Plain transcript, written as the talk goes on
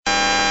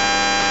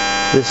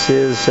This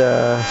is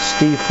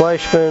Steve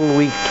Fleischman,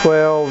 week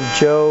 12,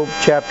 Job,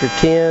 chapter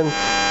 10.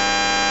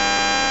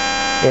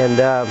 And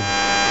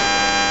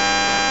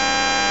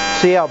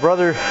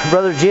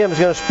Brother Jim is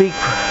going to speak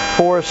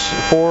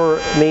for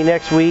me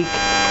next week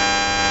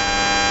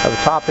of a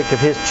topic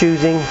of his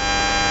choosing.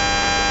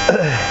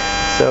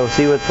 So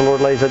see what the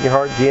Lord lays on your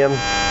heart, Jim.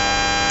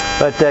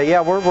 But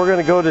we're going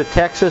to go to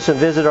Texas and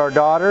visit our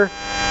daughter,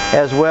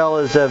 as well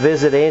as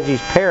visit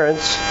Angie's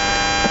parents.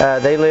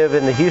 They live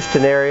in the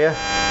Houston area.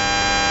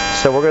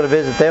 So we're going to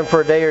visit them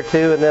for a day or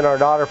two, and then our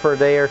daughter for a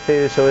day or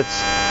two. So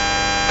it's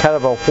kind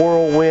of a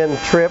whirlwind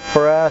trip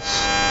for us.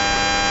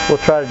 We'll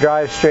try to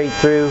drive straight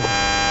through.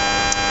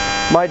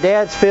 My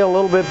dad's feeling a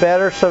little bit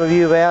better. Some of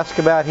you have asked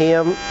about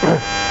him.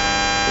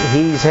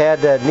 He's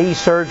had knee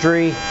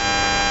surgery.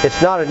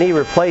 It's not a knee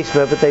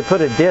replacement, but they put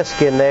a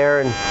disc in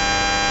there, and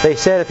they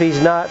said if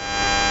he's not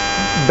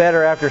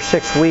better after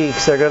 6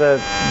 weeks, they're going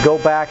to go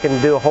back and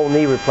do a whole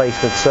knee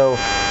replacement. So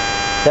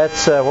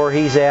that's where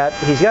he's at.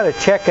 He's got a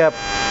checkup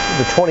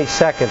the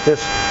 22nd.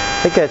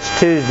 I think that's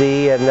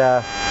Tuesday, and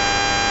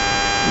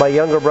my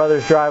younger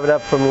brother's driving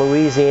up from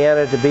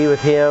Louisiana to be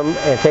with him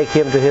and take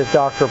him to his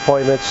doctor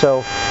appointment.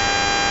 So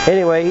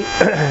anyway,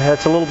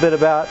 that's a little bit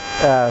about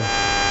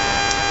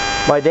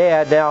my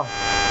dad. Now,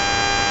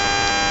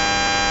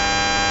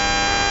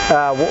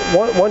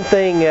 one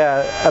thing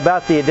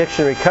about the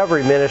addiction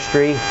recovery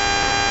ministry,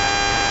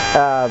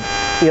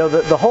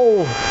 the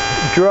whole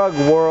drug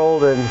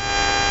world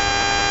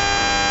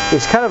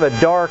is kind of a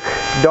dark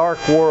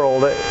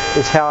world,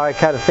 is how I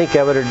kind of think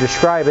of it or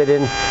describe it.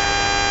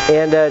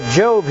 And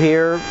Job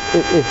here,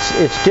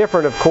 it's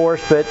different, of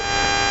course, but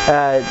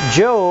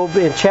Job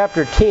in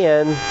chapter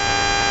 10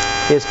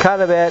 is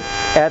kind of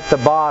at the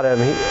bottom.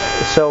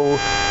 So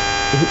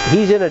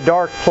he's in a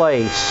dark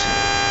place.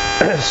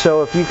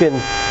 So if you can,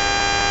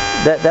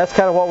 that's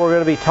kind of what we're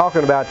going to be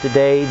talking about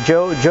today.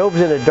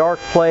 Job's in a dark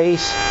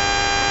place,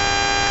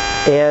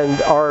 and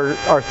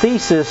our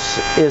thesis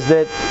is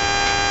that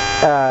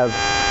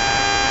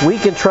we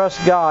can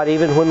trust God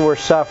even when we're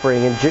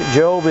suffering. And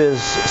Job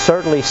is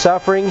certainly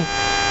suffering.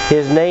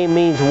 His name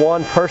means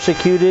one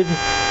persecuted.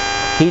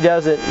 He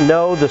doesn't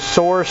know the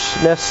source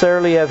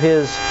necessarily of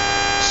his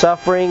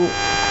suffering,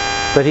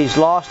 but he's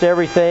lost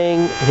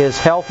everything. His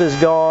health is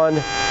gone.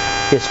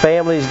 His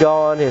family's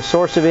gone. His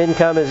source of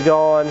income is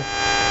gone.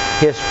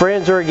 His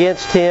friends are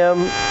against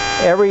him.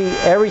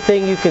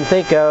 Everything you can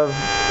think of,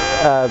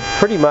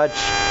 pretty much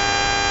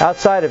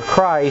outside of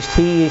Christ,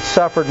 he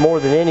suffered more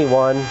than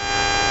anyone.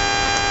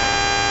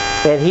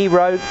 And he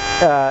wrote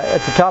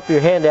at the top of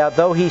your handout,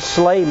 "Though he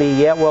slay me,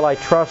 yet will I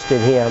trust in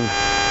him."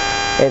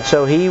 And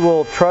so he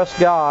will trust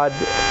God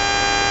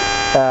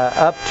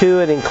up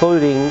to and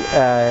including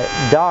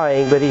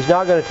dying, but he's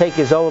not going to take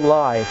his own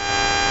life.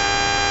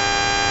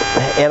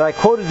 And I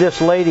quoted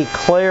this lady,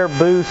 Claire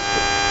Booth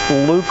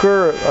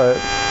Lucre.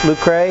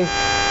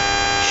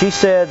 She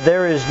said,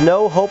 "There is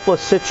no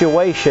hopeless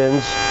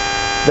situations.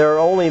 There are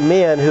only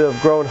men who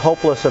have grown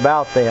hopeless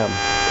about them."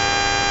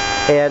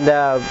 And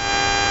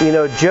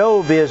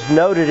Job is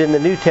noted in the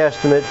New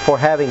Testament for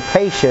having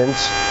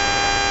patience,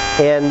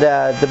 and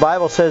the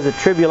Bible says that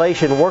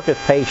tribulation worketh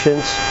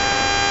patience,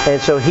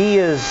 and so he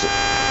is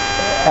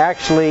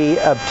actually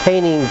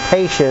obtaining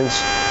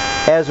patience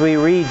as we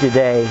read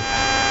today.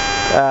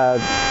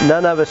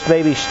 None of us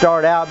maybe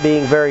start out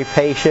being very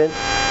patient,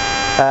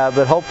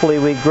 but hopefully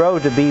we grow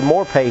to be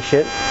more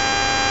patient.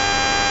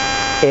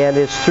 And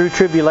it's through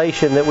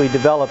tribulation that we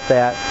develop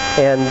that.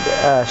 And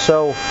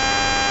so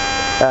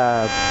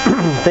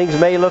things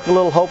may look a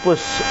little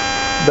hopeless,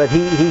 but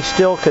he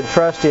still can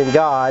trust in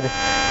God,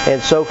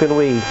 and so can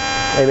we.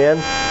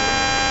 Amen?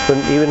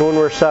 Even when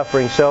we're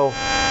suffering. So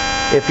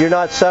if you're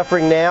not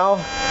suffering now,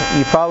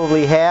 you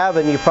probably have,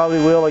 and you probably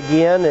will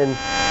again,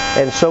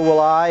 and so will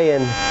I.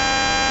 And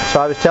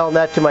so I was telling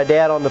that to my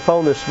dad on the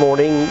phone this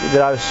morning,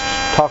 that I was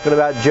talking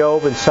about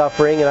Job and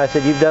suffering, and I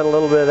said, "You've done a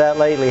little bit of that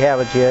lately,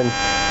 haven't you?" And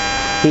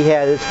he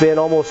had. It's been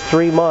almost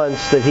 3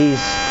 months that he's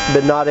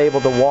been not able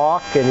to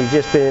walk, and he's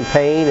just been in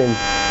pain, and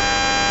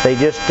they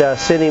just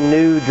sent him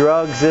new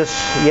drugs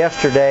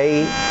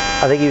yesterday.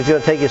 I think he was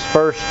going to take his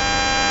first,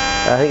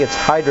 I think it's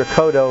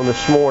hydrocodone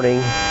this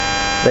morning.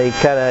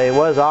 It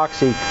was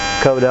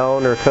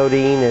oxycodone or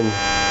codeine, and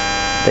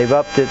they've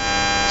upped it.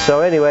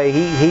 So anyway,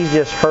 he's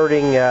just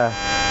hurting,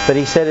 but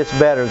he said it's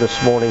better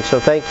this morning. So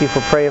thank you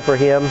for praying for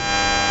him.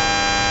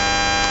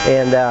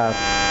 And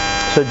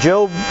so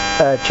Job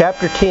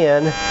chapter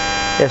 10,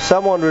 if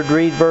someone would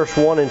read verse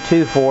 1 and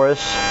 2 for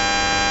us.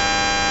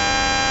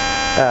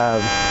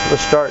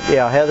 Let's start.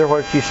 Yeah, Heather,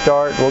 why don't you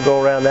start? We'll go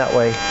around that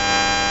way.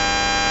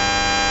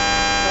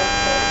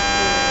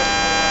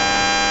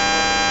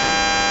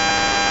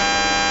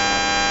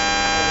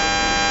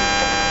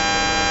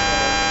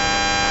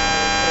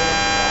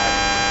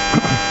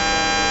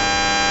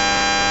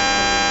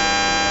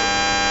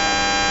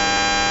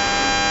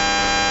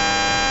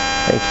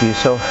 Thank you.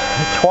 So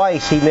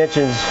twice he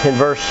mentions in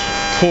verse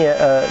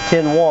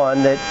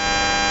 10:1 that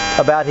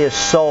about his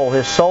soul.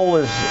 His soul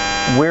is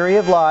weary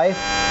of life.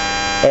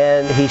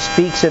 and he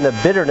speaks in the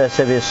bitterness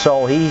of his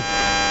soul. He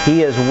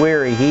is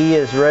weary. He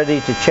is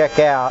ready to check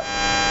out.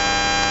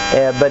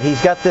 But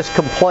he's got this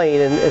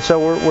complaint, and so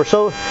we're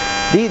so.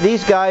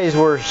 These guys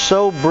were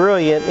so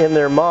brilliant in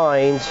their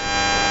minds.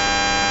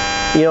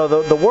 You know,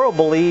 the world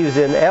believes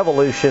in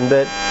evolution,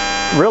 but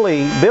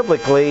really,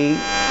 biblically,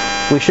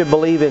 we should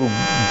believe in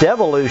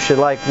devolution,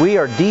 like we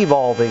are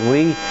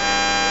devolving.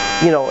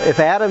 If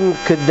Adam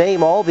could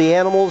name all the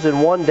animals in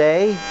one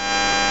day,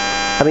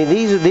 I mean,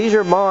 these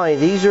are mine.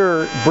 These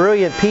are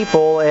brilliant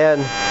people,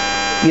 and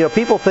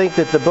people think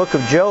that the book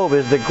of Job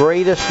is the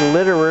greatest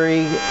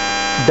literary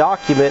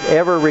document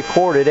ever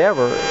recorded,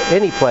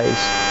 any place.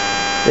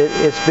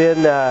 It's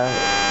been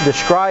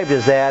described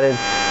as that, and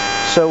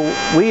so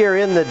we are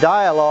in the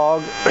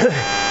dialogue.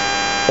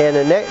 And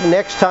the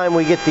next time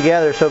we get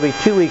together, so it'll be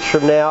 2 weeks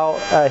from now,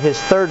 his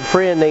third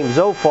friend named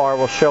Zophar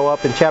will show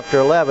up in chapter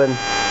 11.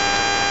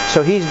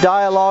 So he's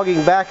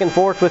dialoguing back and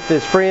forth with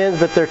his friends,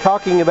 but they're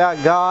talking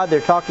about God. They're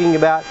talking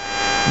about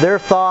their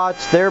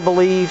thoughts, their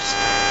beliefs.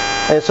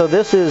 And so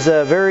this is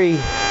a very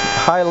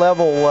high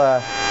level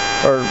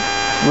or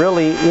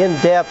really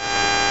in-depth.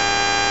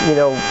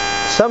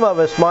 Some of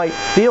us might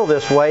feel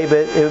this way, but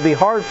it would be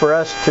hard for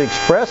us to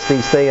express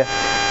these things.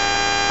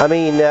 I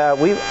mean,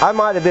 I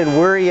might have been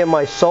weary in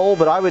my soul,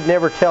 but I would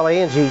never tell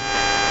Angie,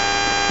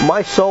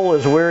 my soul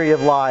is weary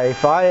of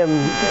life. I am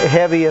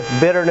heavy of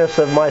bitterness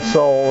of my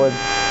soul. And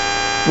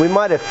we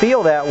might have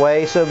feel that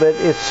way, but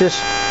it's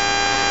just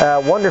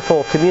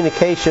wonderful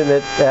communication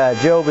that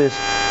Job is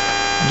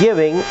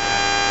giving.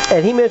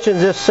 And he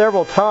mentions this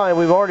several times.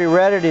 We've already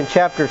read it in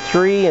chapter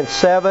 3 and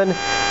 7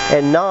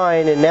 and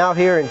 9, and now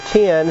here in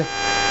 10.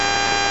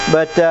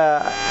 But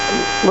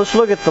let's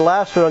look at the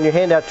last one on your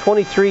handout,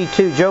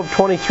 23:2. Job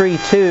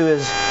 23:2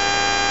 is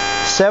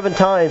 7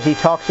 times he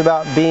talks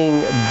about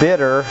being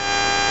bitter.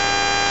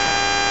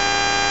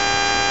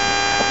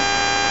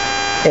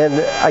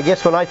 And I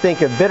guess when I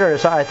think of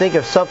bitterness, I think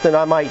of something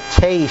I might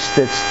taste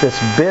that's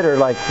bitter,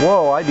 like,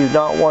 whoa, I do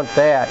not want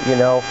that,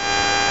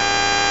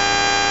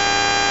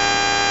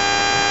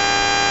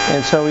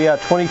 And so,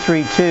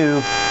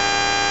 23:2.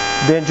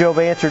 Then Job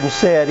answered and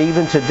said,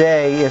 even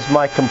today is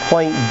my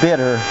complaint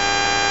bitter.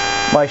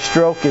 My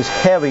stroke is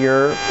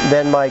heavier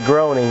than my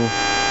groaning.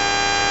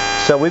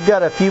 So we've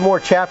got a few more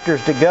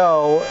chapters to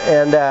go,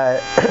 and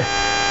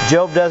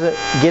Job doesn't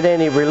get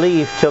any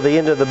relief till the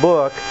end of the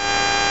book.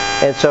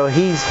 And so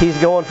he's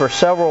going for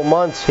several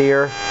months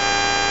here.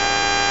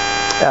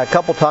 A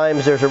couple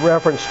times there's a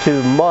reference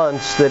to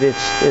months that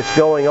it's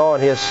going on,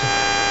 his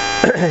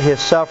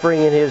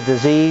suffering and his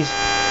disease.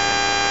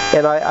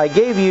 And I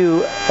gave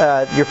you,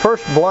 your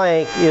first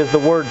blank is the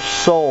word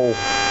soul.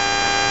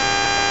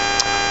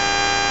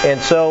 And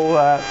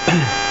so,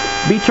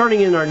 be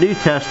turning in our New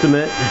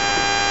Testament.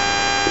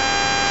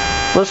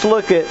 Let's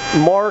look at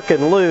Mark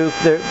and Luke.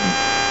 This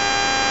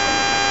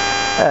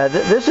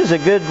is a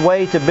good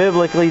way to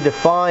biblically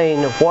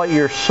define what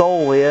your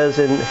soul is.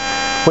 And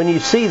when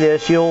you see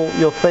this,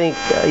 you'll think,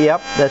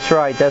 yep, that's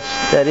right.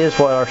 That is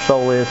what our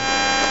soul is.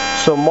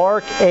 So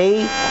Mark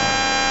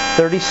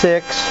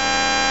 8:36.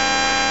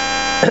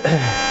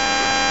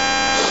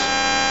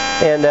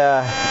 And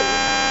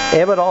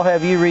Emmett, I'll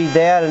have you read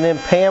that, and then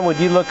Pam, would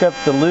you look up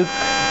the Luke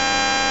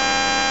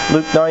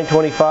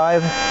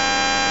 9:25?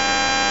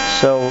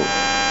 So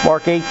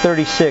Mark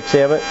 8:36,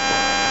 Emmett.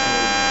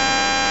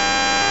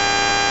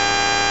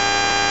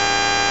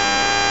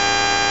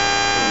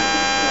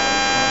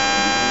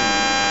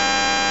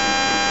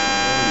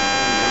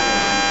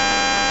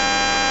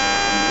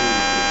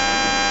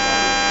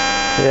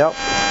 Yep,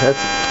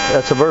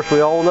 that's a verse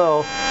we all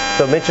know.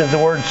 So it mentions the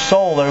word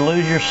soul there,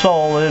 lose your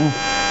soul. And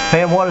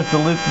Pam, what does the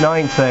Luke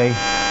 9 say?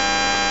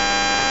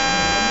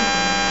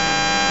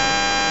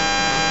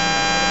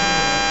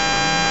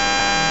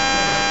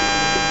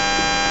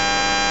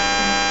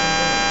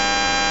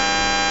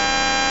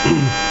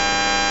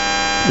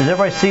 Does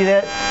everybody see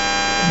that?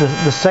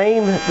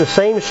 The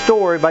same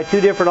story by two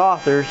different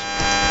authors.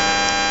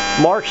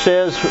 Mark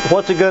says,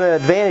 what's it going to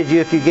advantage you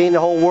if you gain the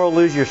whole world,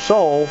 lose your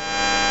soul?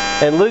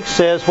 And Luke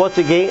says, what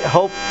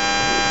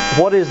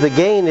is the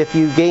gain if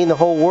you gain the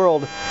whole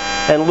world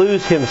and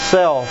lose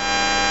himself?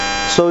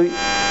 So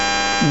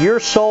your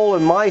soul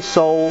and my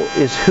soul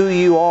is who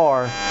you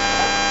are.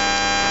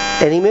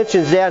 And he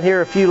mentions down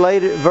here a few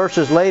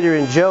verses later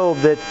in Job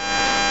that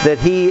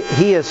he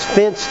is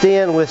fenced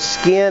in with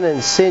skin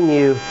and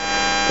sinew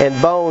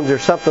and bones or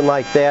something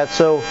like that.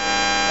 So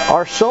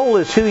our soul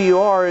is who you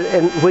are.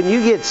 And when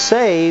you get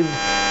saved,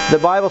 the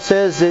Bible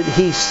says that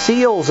He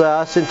seals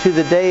us into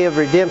the day of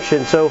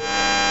redemption. So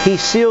He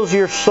seals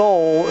your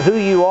soul. Who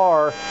you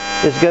are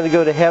is going to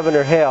go to heaven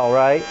or hell,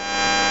 right?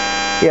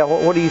 Yeah,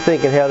 what are you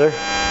thinking, Heather?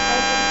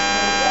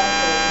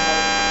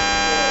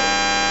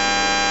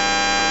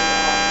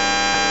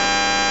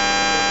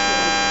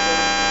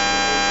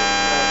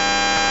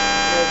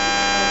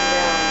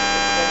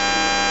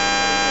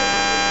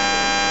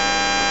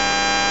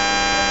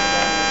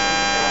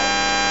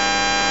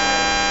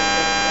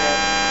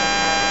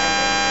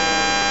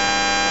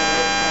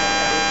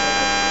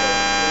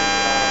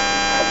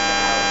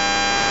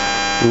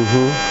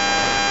 Mm-hmm.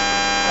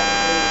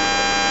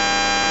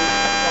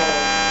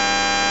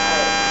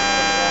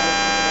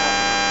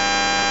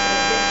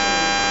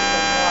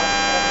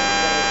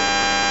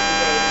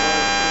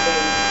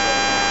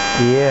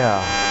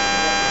 Yeah.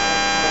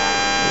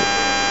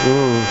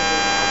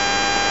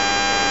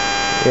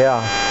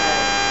 Yeah.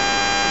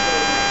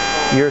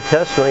 Your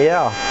testimony,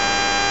 yeah.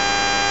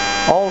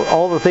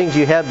 All the things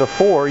you had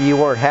before, you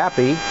weren't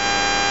happy,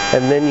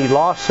 and then you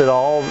lost it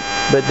all.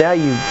 But now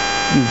you've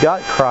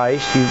got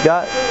Christ. You've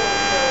got.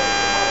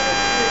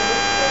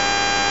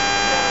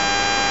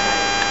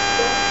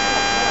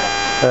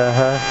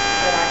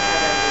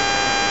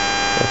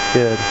 That's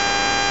good.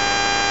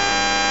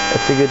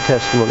 That's a good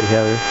testimony,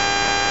 Heather.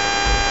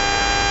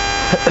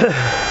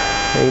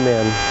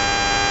 Amen.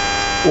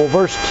 Well,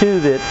 verse 2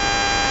 that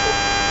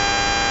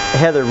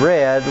Heather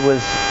read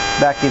was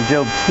back in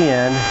Job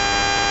 10.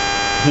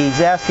 He's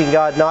asking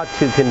God not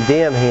to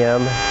condemn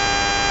him,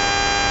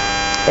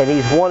 and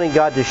he's wanting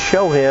God to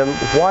show him,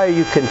 why are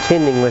you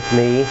contending with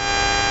me?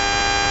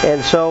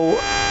 And so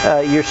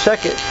your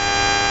second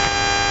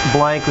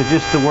blank was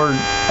just the word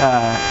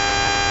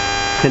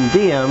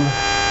condemn.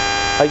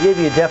 I gave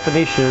you a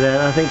definition of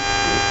that. I think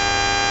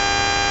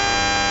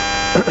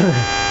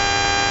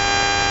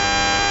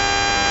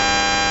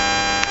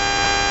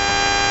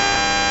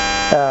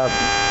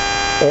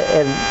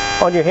and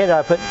on your hand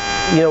I put,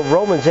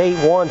 Romans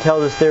 8:1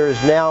 tells us there is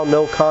now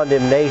no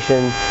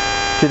condemnation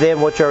to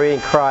them which are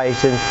in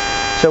Christ. And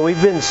so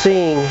we've been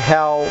seeing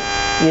how,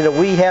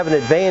 we have an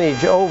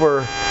advantage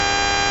over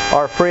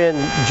our friend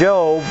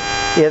Job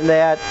in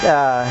that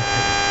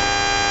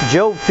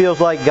Job feels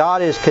like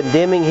God is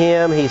condemning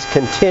him. He's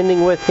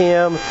contending with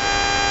him.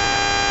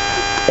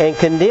 And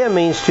condemn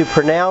means to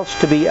pronounce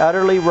to be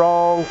utterly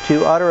wrong,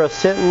 to utter a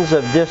sentence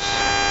of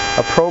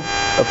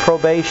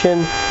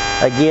disapprobation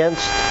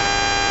against,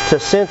 to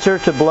censor,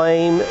 to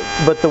blame.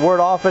 But the word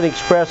often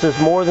expresses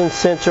more than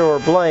censor or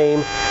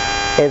blame,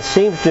 and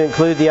seems to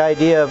include the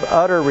idea of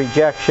utter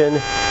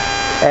rejection,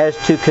 as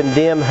to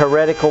condemn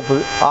heretical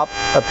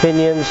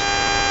opinions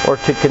or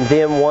to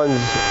condemn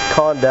one's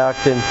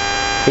conduct. And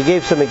he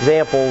gave some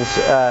examples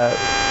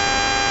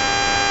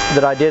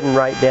that I didn't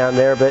write down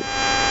there, but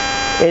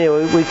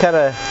anyway, we kind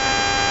of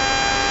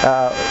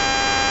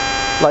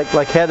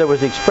like Heather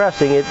was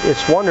expressing,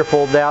 it's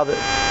wonderful now that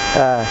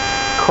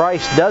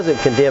Christ doesn't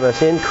condemn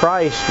us. In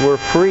Christ we're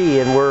free,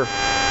 and we're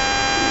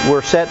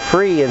set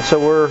free, and so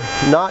we're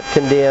not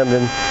condemned.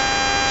 And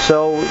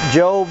so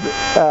Job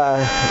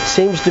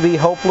seems to be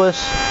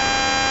hopeless.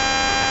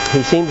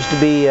 He seems to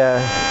be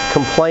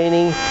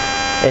complaining,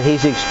 and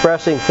he's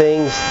expressing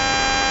things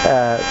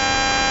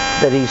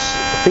that he's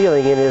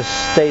feeling in his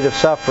state of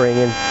suffering.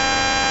 And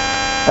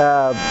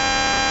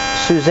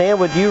Suzanne,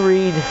 would you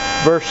read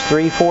verse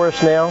 3 for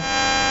us now?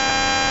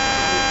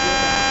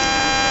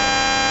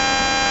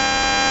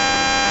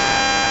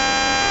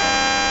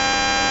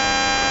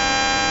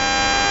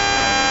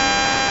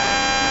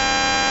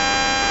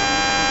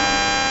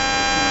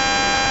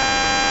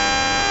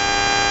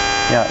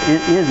 Yeah,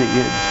 is it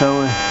good?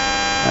 So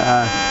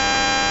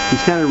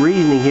he's kind of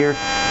reasoning here,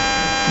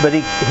 but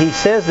he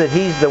says that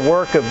he's the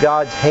work of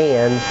God's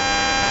hands,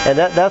 and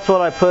that's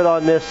what I put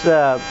on this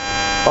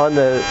on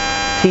the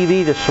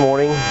TV this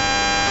morning,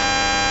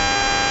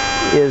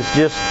 is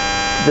just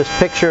this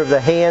picture of the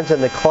hands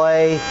and the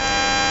clay,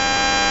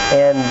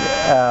 and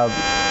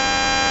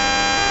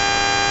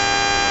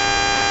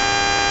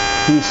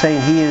he's saying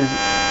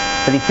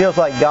that he feels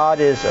like God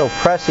is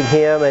oppressing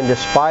him and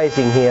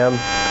despising him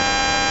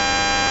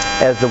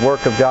as the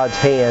work of God's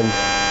hand.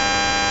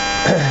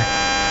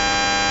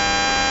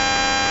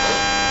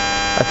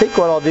 I think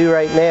what I'll do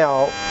right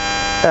now,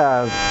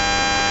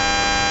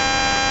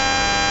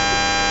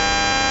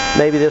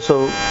 maybe this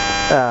will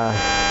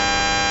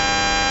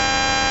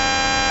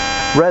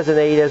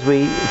resonate as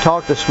we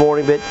talk this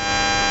morning, but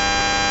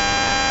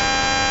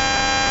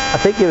I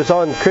think it was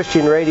on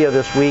Christian radio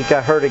this week.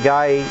 I heard a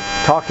guy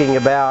talking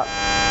about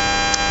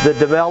the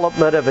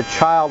development of a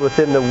child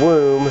within the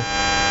womb.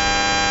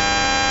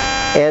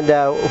 And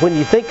when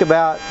you think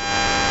about,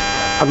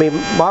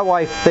 my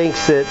wife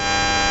thinks that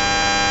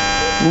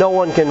no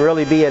one can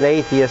really be an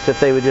atheist if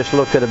they would just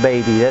look at a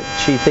baby. That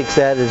she thinks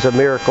that is a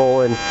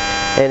miracle, and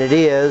it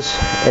is,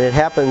 and it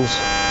happens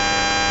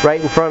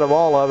right in front of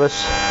all of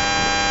us.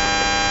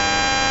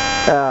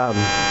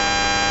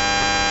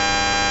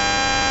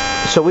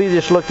 So we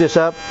just looked this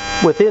up.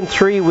 Within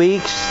 3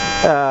 weeks,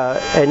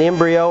 an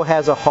embryo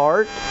has a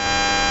heart.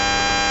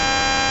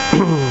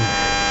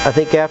 I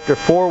think after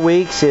 4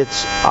 weeks,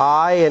 its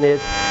eye and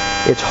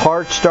its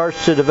heart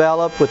starts to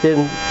develop.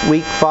 Within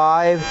week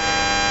 5,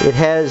 it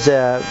has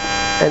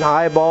an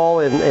eyeball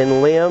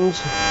and limbs.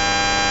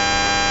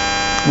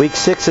 Week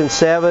 6 and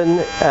 7,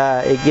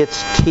 it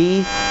gets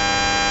teeth.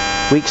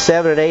 Week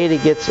 7 and 8,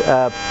 it gets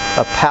a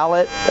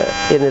palate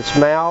in its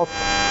mouth.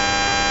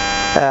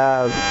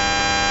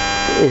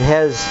 It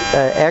has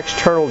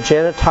external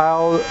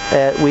genitile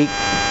at week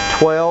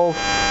 12.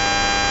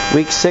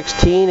 Week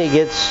 16, it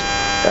gets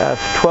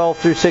 12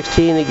 through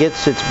 16, it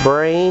gets its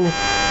brain.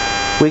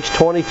 weeks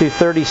 20 through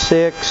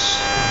 36.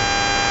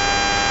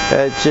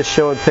 It's just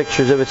showing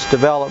pictures of its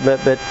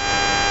development. But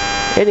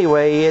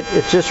anyway,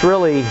 it's just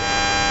really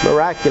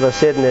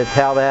miraculous, isn't it,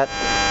 how that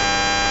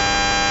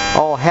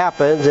all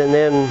happens, and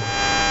then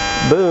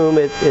boom,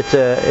 it's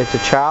a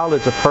child,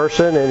 it's a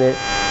person, and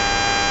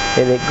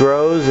it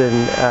grows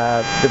and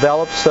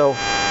develops. So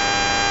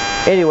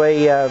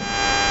anyway, I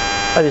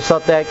just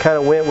thought that kind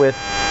of went with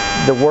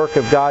the work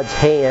of God's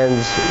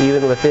hands,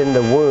 even within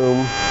the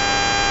womb.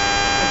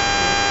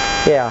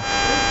 Yeah.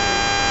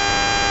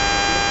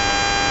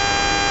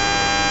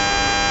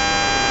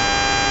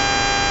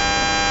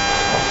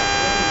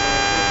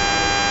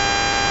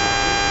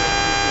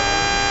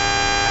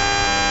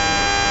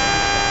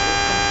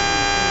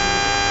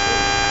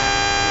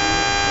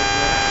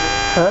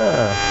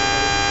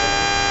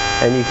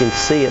 And you can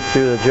see it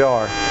through the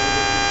jar.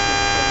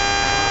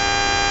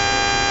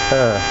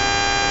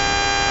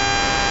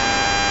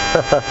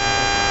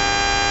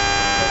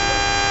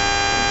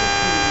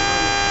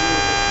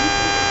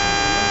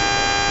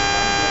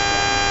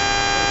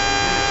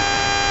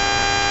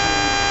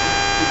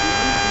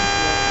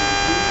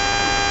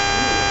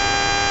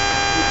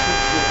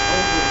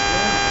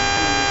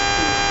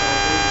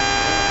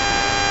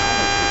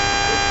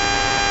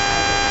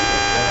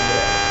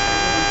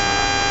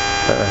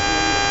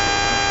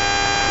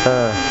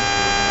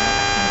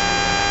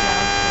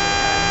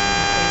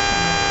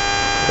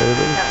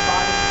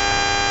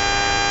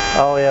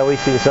 Oh yeah, we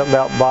seen something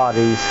about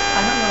bodies.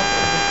 I don't know if it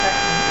was the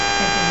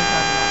second thing we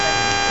talked about, but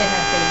they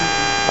had babies.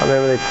 I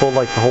remember they pulled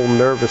like the whole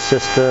nervous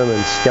system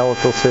and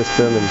skeletal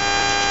system and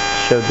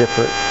showed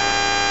different.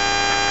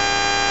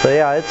 So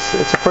yeah,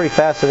 it's a pretty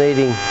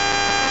fascinating.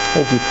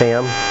 Thank you,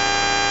 Pam.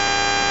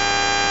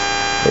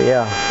 But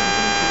yeah.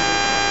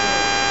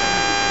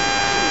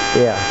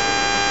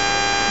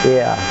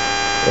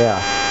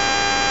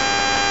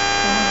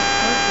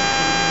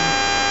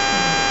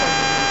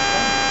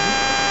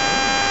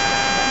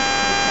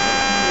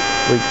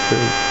 Week 3.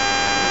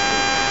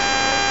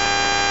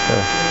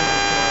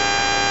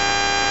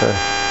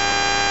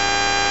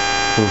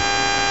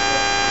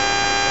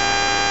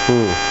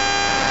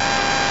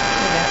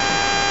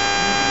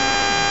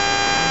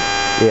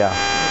 Yeah.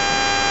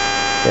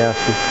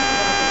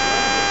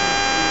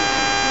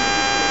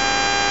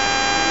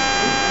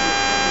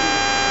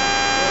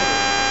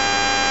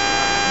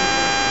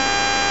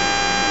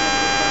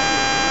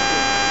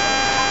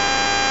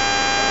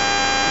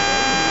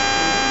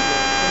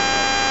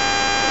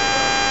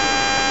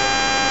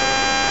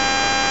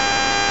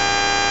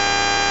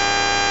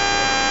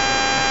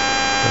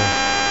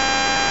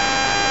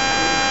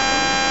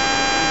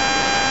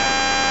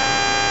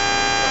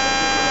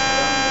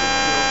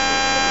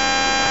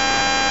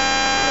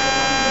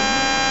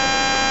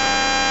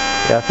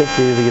 I think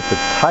they either get the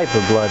type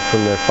of blood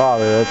from their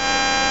father. That's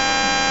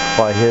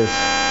why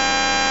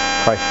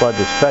Christ's blood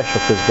was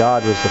special, because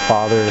God was the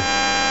father.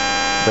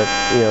 But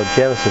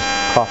Genesis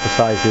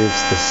prophesies that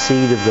it's the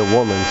seed of the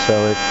woman,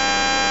 so it.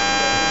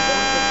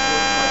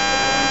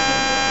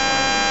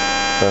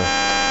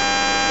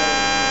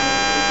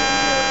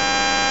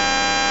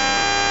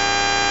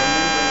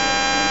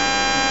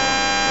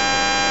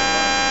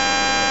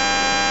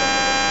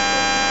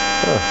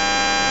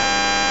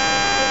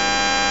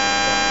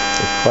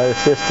 Quite a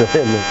system,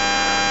 isn't it?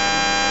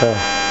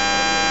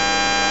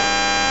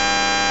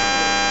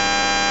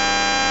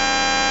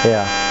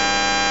 Yeah.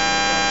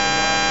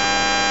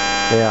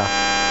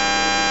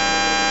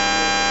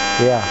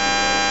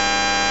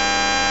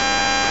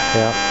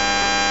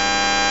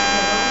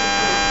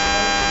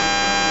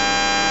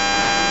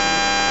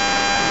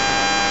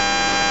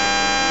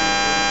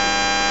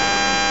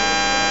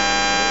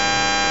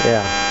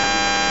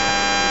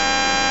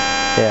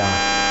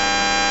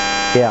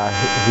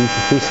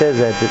 He says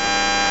that.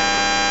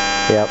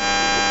 Yep.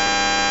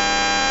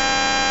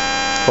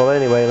 Well,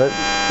 anyway,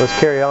 let's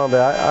carry on.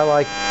 But I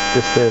like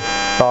just the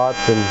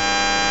thoughts, and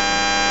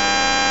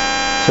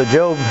so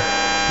Job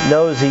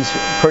knows he's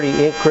pretty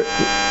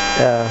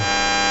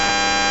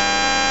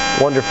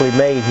wonderfully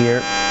made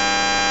here,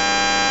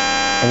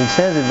 and he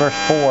says in verse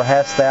 4,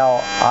 "Hast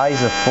thou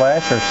eyes of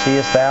flesh, or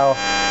seest thou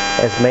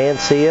as man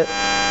seeth?"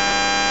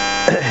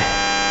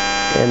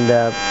 And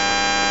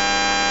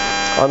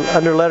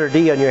under letter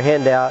D on your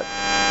handout,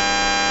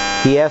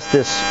 he asked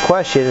this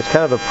question. It's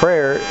kind of a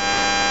prayer,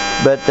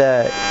 but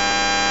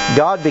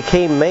God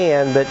became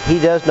man, but He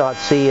does not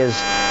see as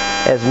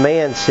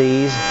man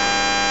sees.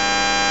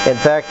 In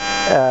fact,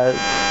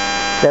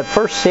 that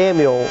 1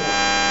 Samuel,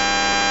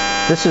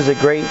 this is a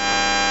great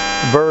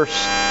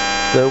verse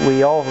that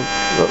we all,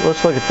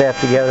 let's look at that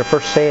together.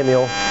 1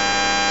 Samuel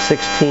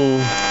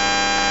 16.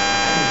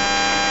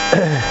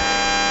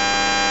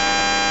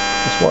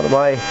 It's one of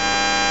my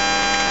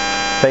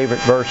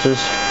favorite verses.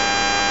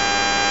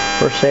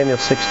 1 Samuel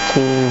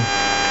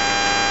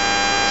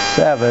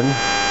 16:7.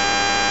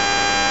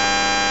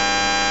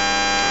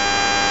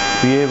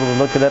 Were you able to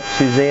look it up,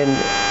 Suzanne?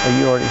 Can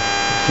you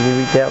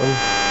read that one?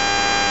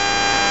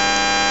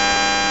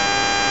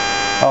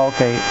 Oh,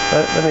 okay.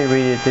 Let me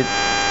read it.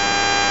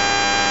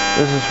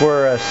 This is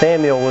where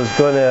Samuel was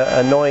going to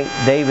anoint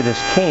David as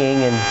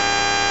king, and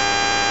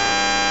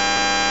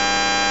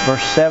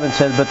verse 7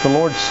 says, "But the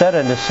Lord said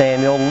unto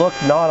Samuel, Look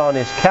not on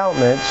his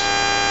countenance,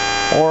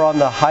 or on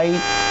the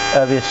height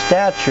of his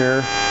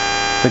stature,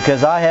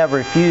 because I have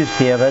refused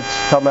him." That's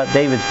talking about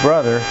David's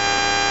brother.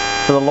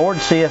 "For the Lord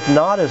seeth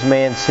not as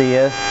man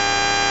seeth,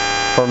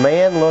 for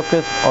man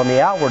looketh on the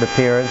outward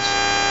appearance,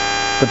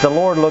 but the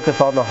Lord looketh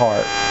on the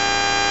heart."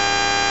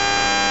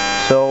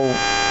 So,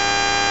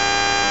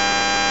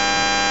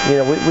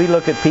 we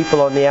look at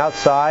people on the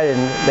outside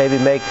and maybe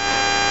make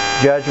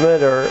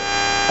judgment, or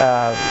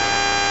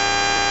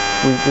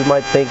we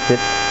might think that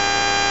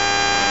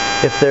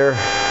if they're,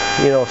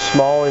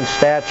 small in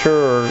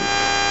stature or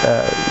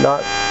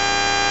not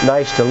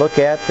nice to look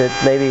at, that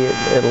maybe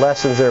it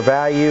lessens their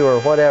value or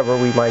whatever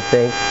we might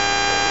think.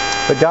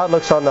 But God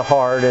looks on the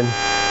heart,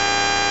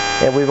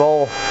 and we've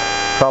all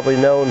probably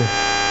known,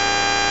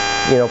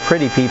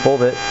 pretty people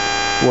that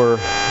were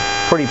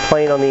pretty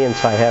plain on the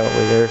inside, haven't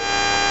we?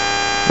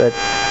 But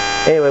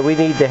anyway, we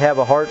need to have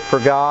a heart for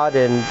God,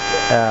 and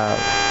a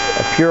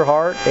pure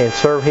heart, and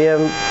serve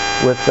Him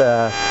with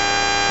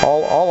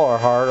all our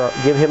heart, or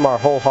give Him our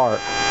whole heart.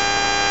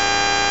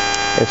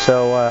 And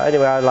so,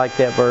 anyway, I like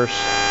that verse.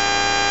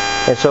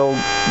 And so,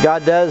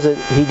 God does it.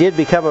 He did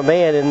become a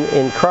man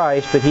in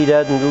Christ, but He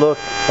doesn't look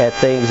at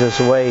things as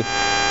the way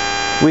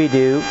we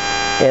do.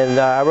 And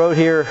I wrote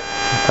here,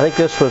 I think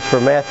this was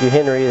from Matthew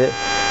Henry, that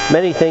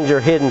many things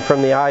are hidden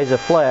from the eyes of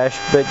flesh,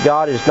 but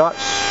God is not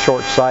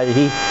short-sighted.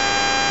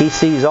 He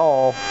sees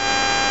all.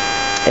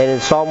 And in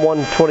Psalm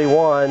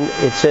 121,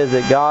 it says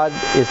that God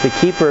is the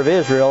keeper of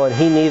Israel, and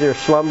He neither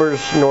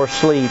slumbers nor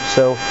sleeps.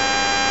 So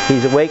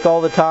He's awake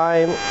all the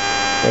time,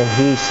 and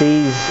He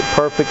sees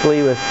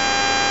perfectly with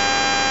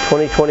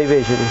 20/20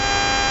 vision.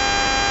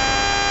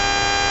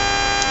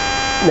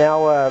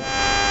 Now,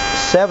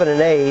 7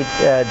 and 8,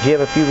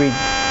 Jim, if you read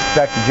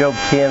back to Job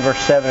 10, verse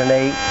 7 and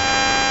 8.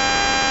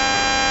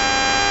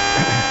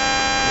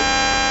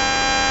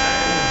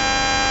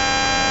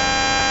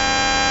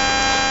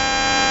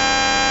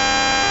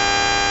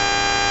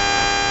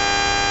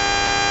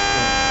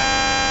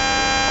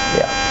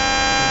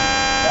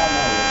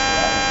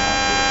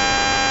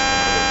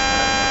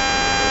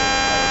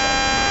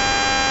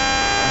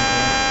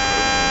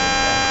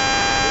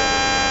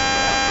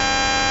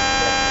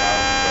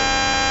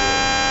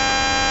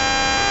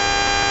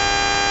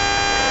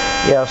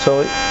 Yeah, so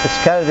it's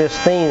kind of this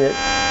thing that,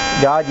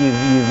 God,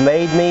 you've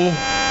made me,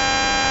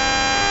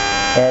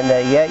 and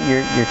yet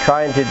you're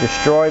trying to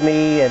destroy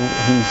me, and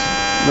He's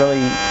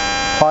really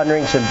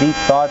pondering some deep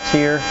thoughts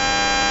here.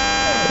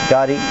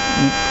 God,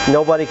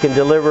 nobody can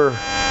deliver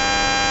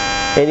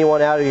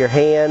anyone out of your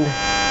hand.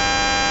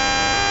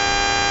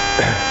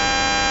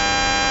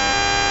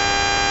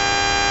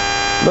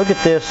 Look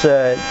at this,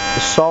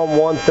 Psalm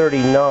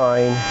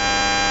 139.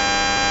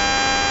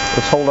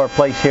 Let's hold our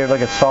place here and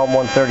look at Psalm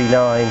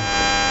 139.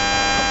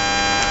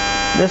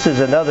 This is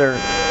another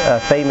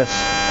famous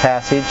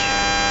passage.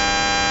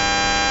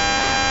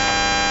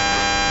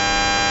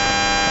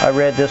 I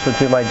read this one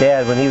to my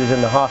dad when he was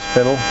in the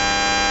hospital.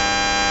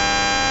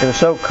 It was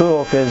so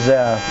cool because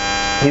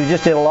he was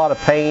just in a lot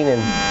of pain,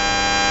 and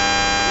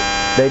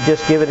they'd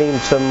just given him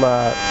some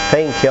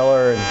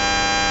painkiller. And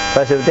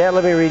so I said, "Dad,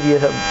 let me read you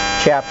a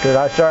chapter." And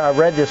I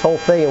read this whole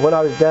thing, and when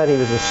I was done, he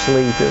was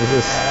asleep. It was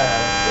just...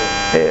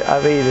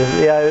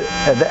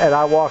 and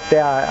I walked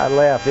out. I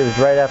left. It was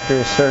right after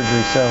his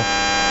surgery. So,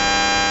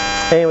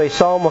 anyway,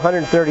 Psalm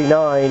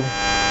 139,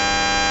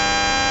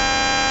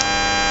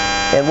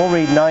 and we'll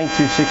read 9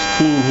 through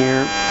 16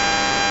 here.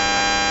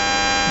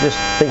 Just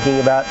thinking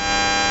about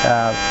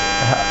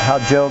how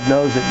Job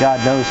knows that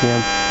God knows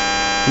him.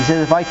 He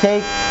says, "If I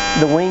take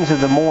the wings of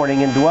the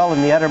morning and dwell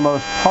in the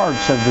uttermost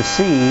parts of the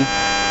sea,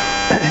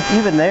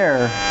 even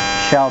there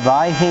shall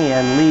Thy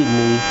hand lead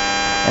me,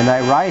 and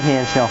Thy right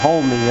hand shall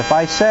hold me. If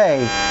I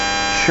say,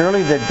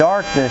 Surely the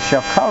darkness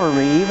shall cover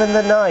me, even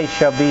the night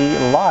shall be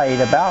light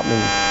about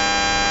me.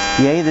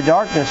 Yea, the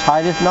darkness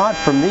hideth not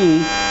from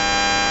Thee,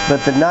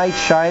 but the night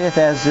shineth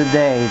as the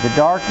day. The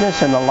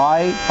darkness and the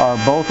light are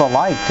both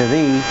alike to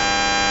Thee.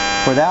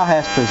 For Thou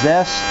hast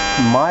possessed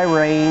my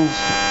reins,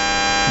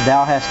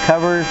 Thou hast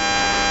covered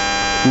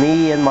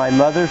me in my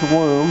mother's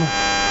womb.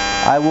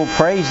 I will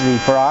praise Thee,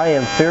 for I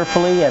am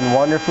fearfully and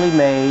wonderfully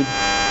made.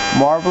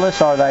 Marvelous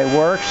are Thy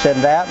works,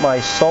 and that my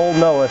soul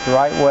knoweth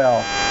right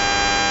well.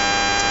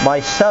 My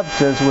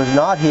substance was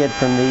not hid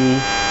from Thee,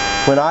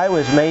 when I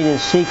was made in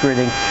secret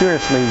and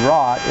curiously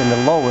wrought in the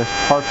lowest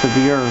parts of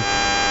the earth.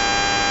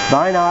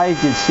 Thine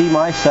eyes did see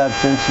my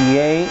substance,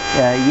 yea,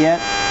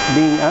 yet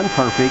being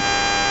unperfect,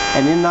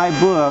 and in Thy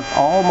book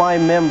all my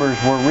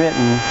members were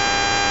written,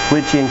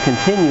 which in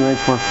continuance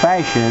were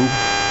fashioned,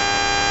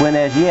 when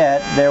as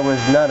yet there was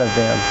none of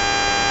them."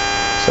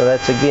 So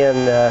that's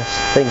again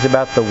things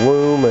about the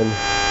womb and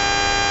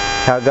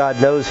how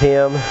God knows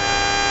him.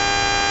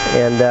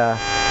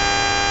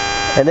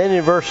 And then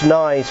in verse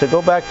 9, so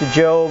go back to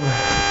Job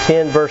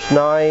 10, verse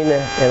 9,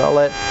 and I'll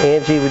let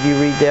Angie, would you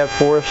read that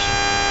for us?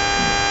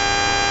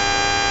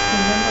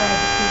 Remember, I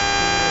beseech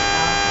Thee,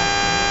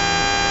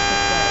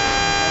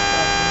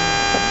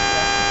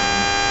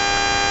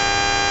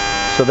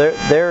 So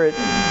there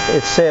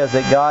it says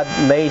that God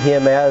made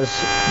him as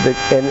the.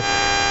 And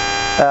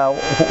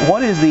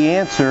what is the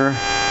answer?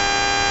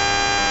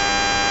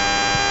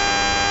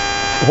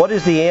 What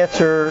is the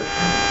answer?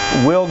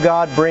 Will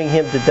God bring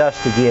him to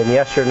dust again?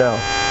 Yes or no?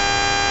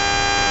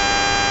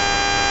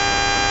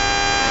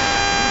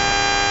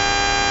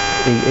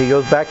 He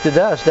goes back to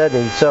dust,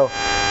 doesn't he? So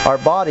our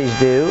bodies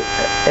do.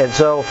 And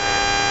so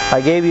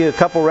I gave you a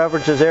couple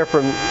references there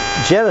from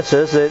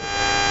Genesis that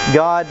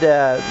God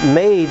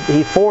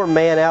He formed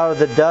man out of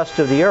the dust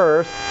of the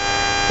earth.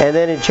 And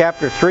then in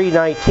chapter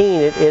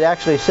 3:19, it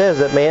actually says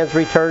that man's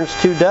returns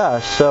to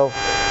dust. So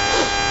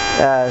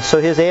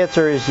his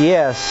answer is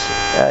yes,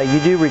 you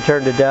do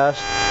return to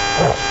dust.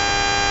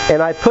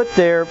 And I put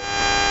there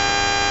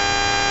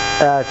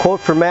a quote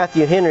from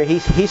Matthew Henry.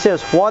 He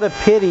says, "What a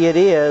pity it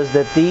is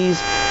that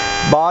these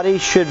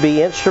bodies should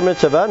be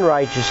instruments of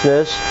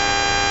unrighteousness,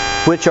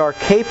 which are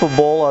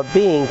capable of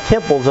being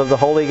temples of the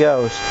Holy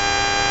Ghost."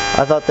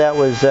 I thought that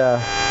was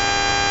a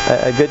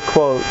good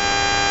quote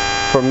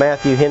from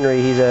Matthew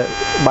Henry. He's a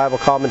Bible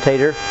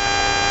commentator.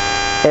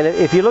 And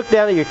if you look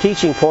down at your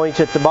teaching points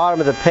at the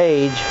bottom of the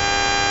page,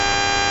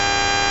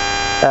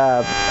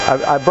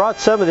 I brought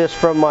some of this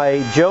from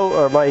my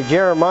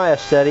Jeremiah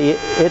study.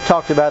 It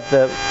talked about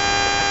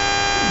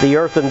the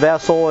earthen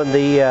vessel and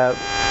the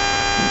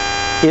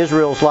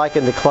Israel's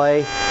likened to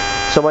clay.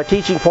 So my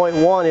teaching point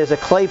 1 is a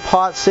clay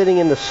pot sitting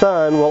in the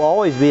sun will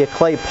always be a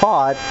clay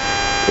pot.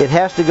 It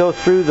has to go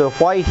through the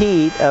white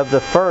heat of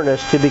the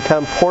furnace to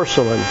become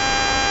porcelain.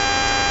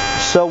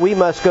 So we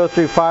must go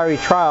through fiery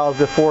trials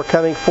before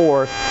coming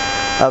forth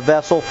a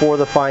vessel for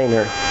the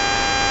finer.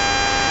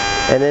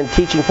 And then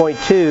teaching point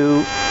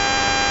 2,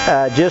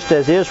 just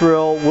as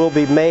Israel will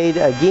be made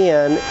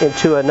again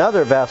into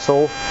another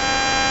vessel,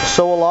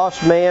 so a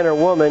lost man or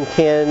woman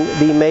can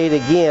be made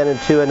again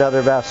into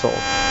another vessel.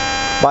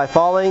 By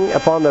falling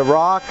upon the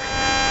rock,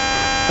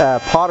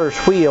 potter's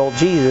wheel,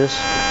 Jesus,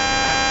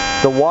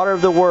 the water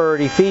of the Word,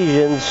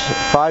 Ephesians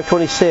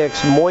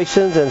 5:26,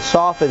 moistens and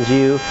softens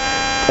you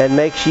and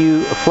makes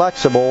you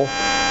flexible.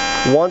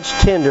 Once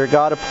tender,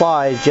 God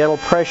applies gentle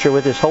pressure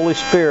with His Holy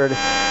Spirit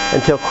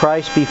until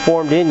Christ be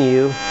formed in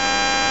you.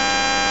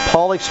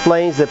 Paul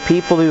explains that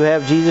people who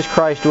have Jesus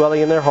Christ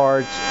dwelling in their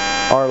hearts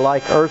are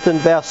like earthen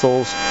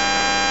vessels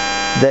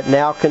that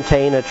now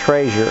contain a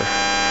treasure.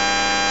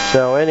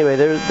 So anyway,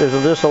 there's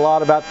just a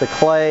lot about the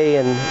clay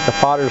and the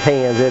potter's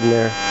hands, isn't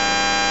there?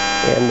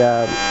 And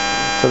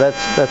so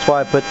that's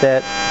why I put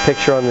that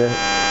picture on the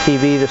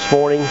TV this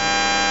morning.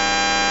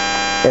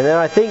 And then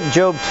I think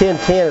Job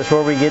 10:10 is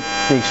where we get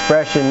the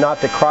expression not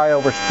to cry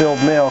over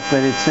spilled milk,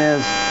 but it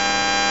says,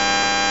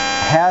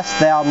 "Hast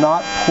thou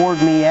not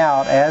poured me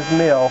out as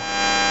milk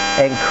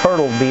and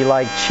curdled me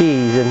like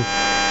cheese?" And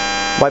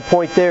my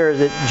point there is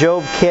that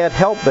Job can't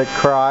help but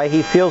cry.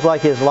 He feels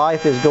like his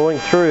life is going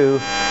through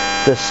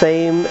the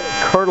same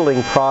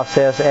curdling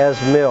process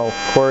as milk,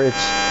 where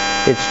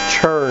it's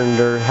churned,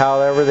 or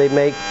however they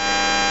make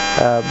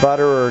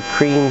butter or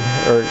cream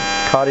or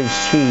cottage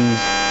cheese.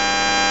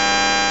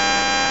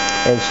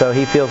 And so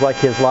he feels like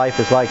his life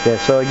is like that.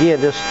 So again,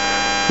 just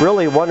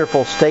really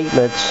wonderful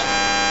statements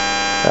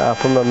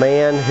from a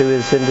man who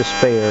is in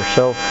despair.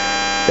 So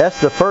that's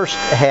the first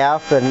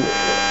half, and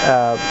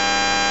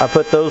I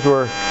put those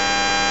were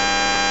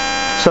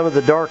some of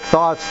the dark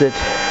thoughts that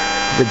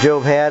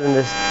Job had. And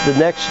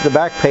the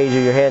back page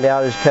of your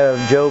handout is kind of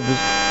Job's.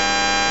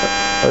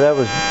 That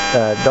was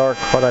dark.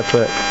 What I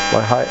put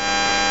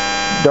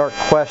dark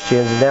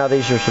questions, and now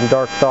these are some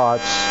dark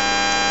thoughts.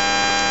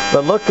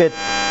 But look at,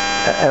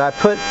 and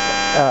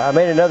I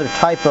made another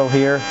typo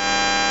here.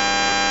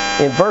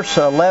 In verse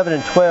 11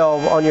 and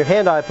 12, on your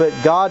handout I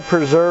put God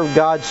preserved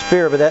God's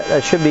spirit, but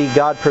that should be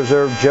God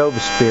preserved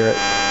Job's spirit.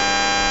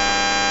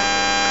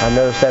 I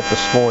noticed that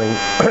this morning.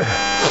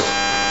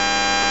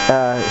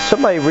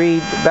 Somebody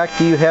read, back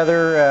to you,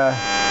 Heather.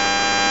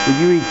 Would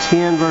you read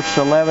 10, verse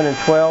 11 and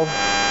 12?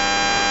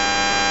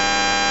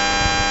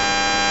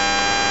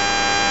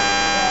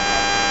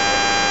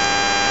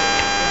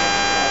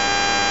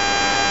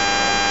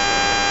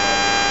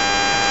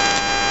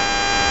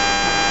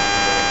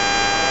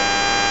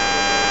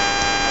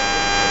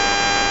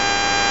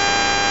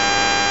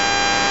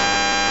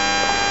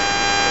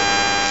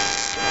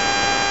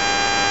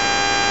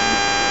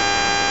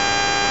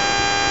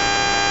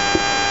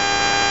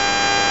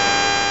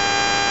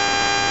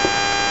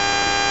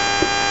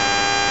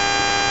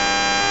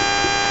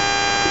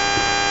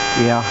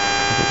 Yeah, I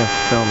think I'm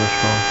spelling this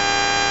wrong.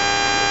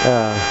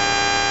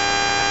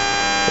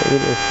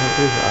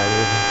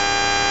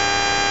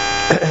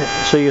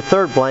 So your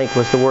third blank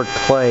was the word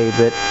clay,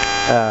 but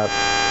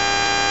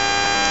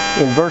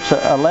in verse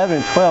 11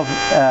 and 12,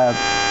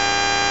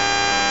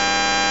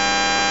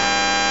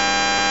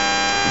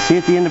 see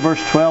at the end of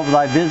verse 12,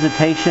 thy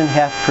visitation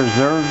hath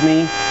preserved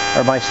me,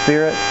 or my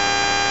spirit.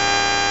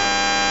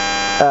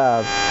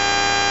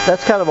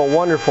 That's kind of a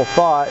wonderful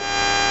thought.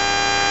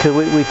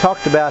 Because we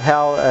talked about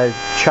how a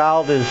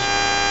child is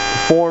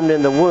formed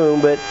in the womb,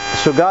 but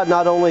so God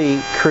not only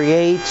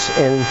creates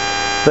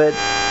but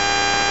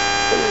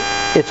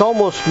it's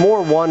almost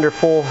more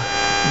wonderful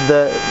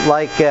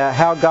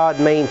how God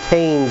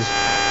maintains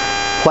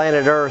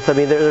planet Earth. I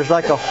mean, there's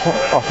like a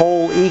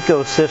whole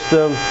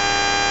ecosystem,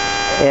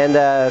 and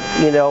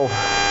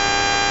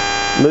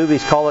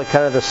movies call it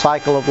kind of the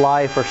cycle of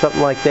life or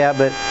something like that.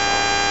 But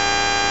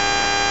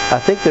I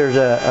think there's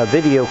a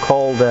video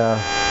called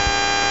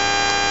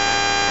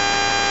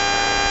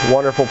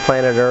Wonderful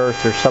Planet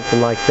Earth or something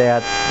like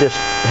that. Just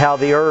how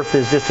the Earth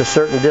is just a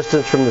certain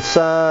distance from the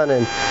sun,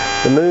 and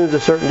the moon's a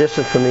certain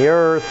distance from the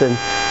Earth, and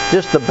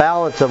just the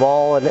balance of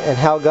all, and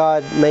how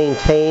God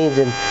maintains.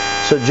 And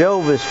so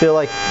Job is feel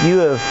like, you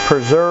have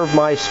preserved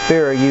my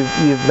spirit.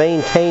 You've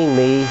maintained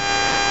me.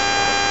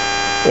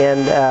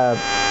 And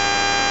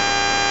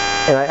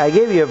I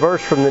gave you a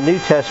verse from the New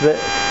Testament.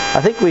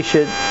 I think we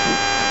should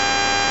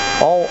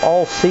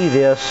all see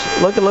this.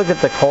 Look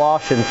at the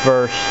Colossians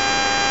verse.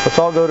 Let's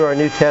all go to our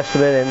New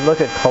Testament and look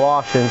at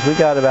Colossians. We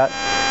got about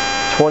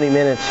 20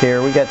 minutes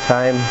here. We got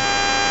time.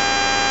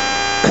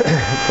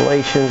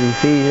 Galatians,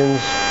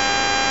 Ephesians,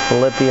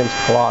 Philippians,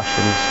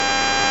 Colossians.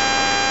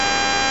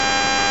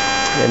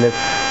 And if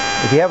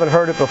you haven't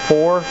heard it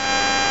before,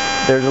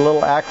 there's a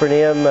little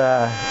acronym,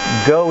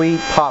 Go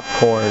Eat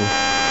Popcorn.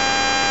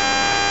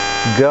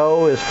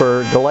 Go is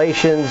for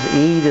Galatians,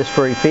 Eat is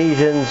for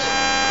Ephesians,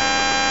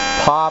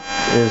 Pop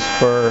is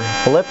for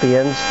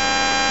Philippians,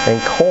 and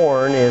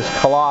corn is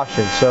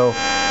Colossians. So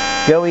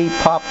go eat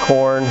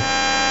popcorn,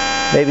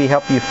 maybe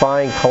help you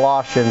find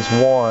Colossians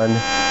 1.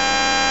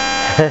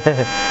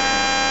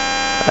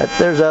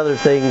 There's other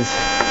things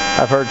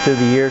I've heard through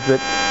the years,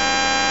 but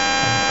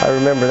I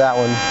remember that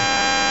one.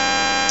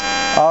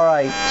 All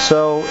right,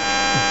 so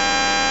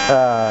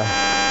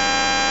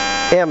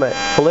Emmett,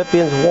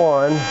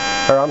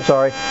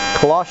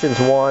 Colossians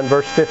 1,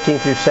 verse 15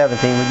 through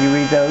 17. Would you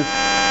read those?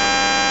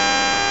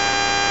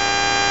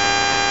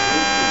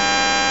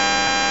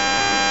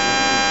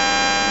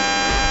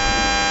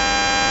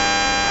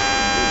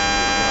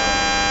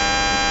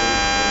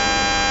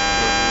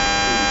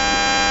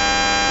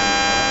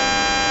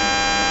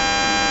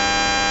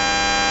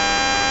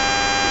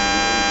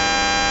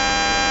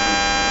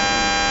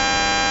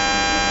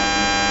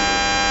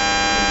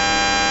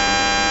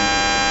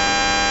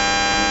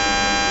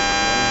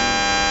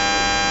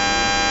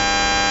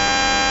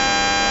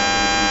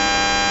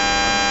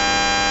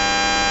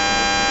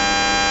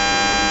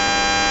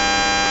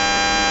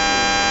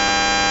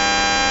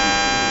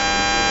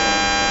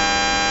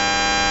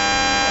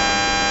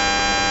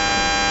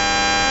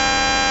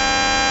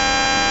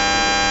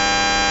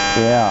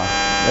 Yeah,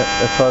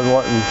 that's what I was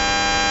wanting.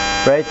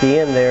 Right at the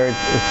end there,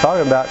 it's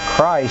talking about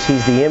Christ.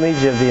 He's the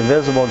image of the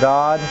invisible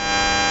God.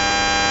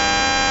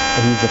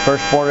 He's the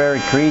firstborn of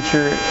every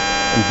creature.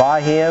 And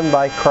by Him,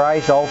 by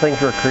Christ, all things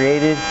were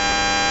created.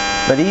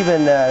 But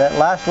even that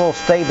last little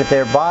statement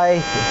there, by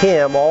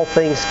Him, all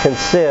things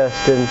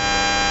consist. And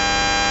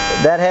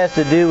that has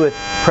to do with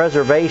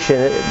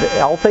preservation.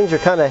 All things are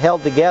kind of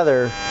held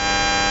together.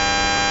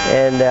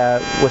 And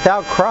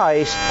without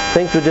Christ,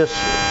 things would just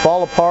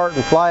fall apart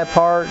and fly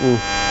apart. And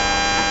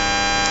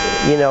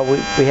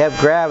we have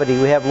gravity,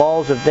 we have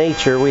laws of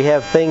nature, we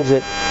have things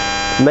that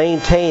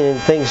maintain and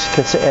things,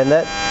 and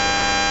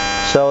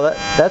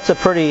that's a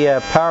pretty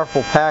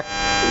powerful, packed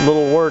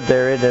little word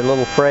there, isn't it? A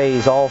little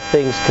phrase. All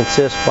things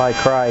consist by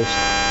Christ.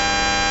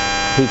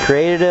 He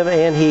created them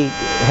and He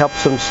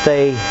helps them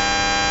stay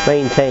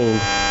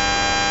maintained.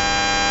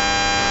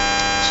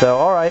 So,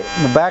 all right,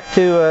 back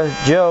to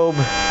Job.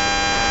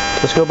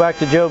 Let's go back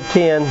to Job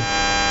 10.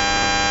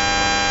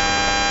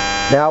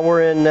 Now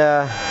we're in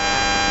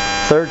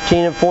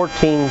 13 and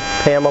 14,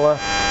 Pamela.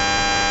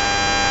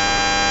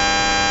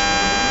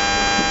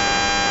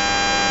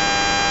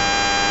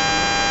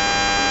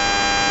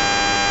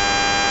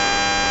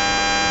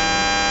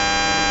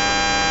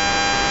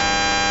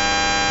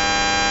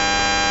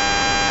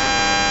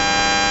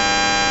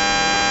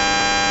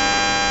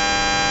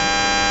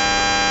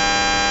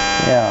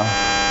 Yeah.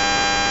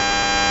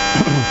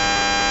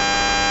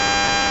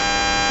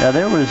 Now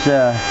there was,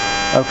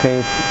 okay,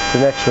 it's the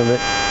next one.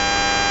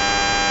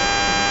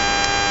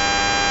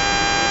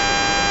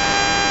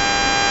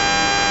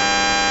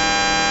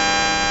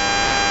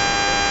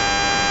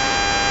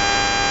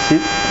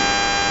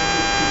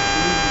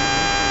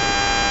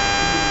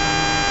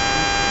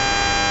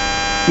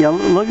 Yeah,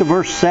 look at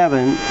verse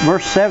 7.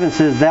 Verse 7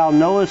 says, Thou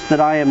knowest that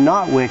I am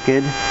not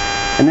wicked.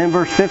 And then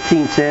verse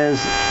 15 says,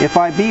 If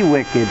I be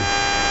wicked.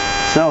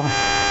 So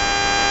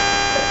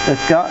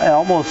it's got, it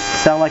almost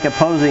sounds like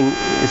opposing.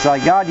 It's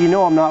like, God, you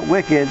know I'm not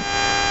wicked,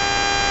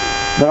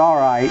 but all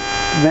right,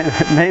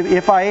 maybe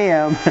if I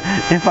am,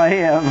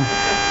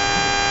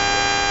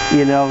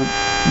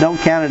 don't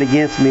count it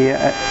against me.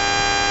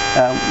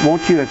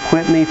 Won't you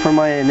acquit me for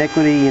my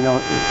iniquity?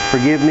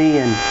 Forgive me.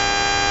 And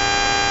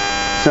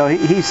so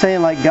he's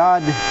saying, like,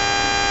 God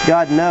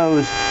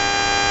knows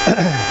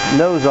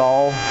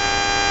all,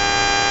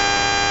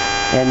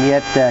 and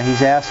yet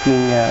he's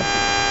asking.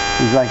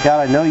 He's like,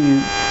 God, I know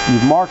you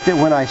marked it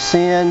when I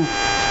sinned,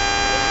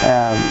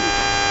 and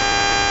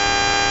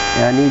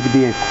I need to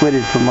be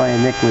acquitted for my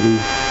iniquity.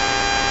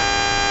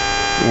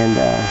 And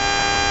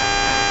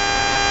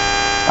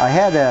I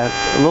had a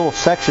little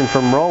section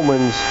from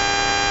Romans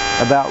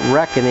about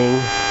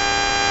reckoning.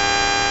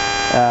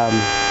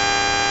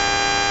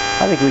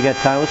 I think we got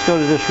time. Let's go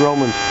to this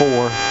Romans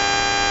 4.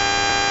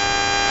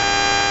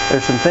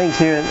 There's some things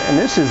here, and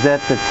this is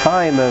at the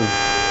time of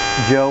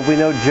Job. We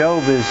know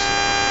Job is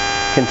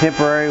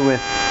contemporary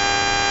with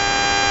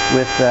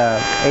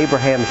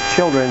Abraham's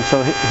children.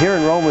 So here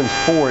in Romans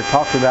 4, it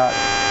talks about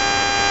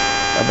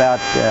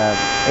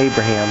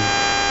Abraham.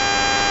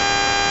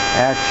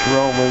 Acts,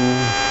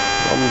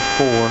 Romans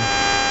 4.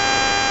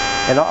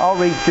 And I'll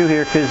read through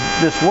here because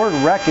this word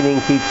reckoning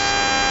keeps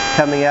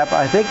coming up.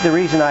 I think the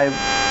reason I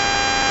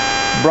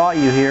brought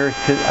you here,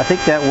 because I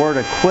think that word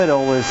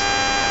acquittal is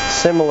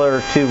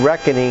similar to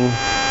reckoning.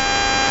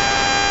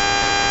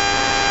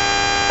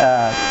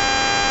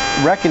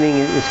 Reckoning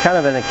is kind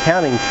of an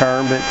accounting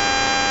term, but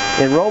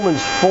in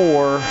Romans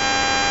 4,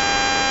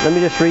 let me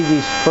just read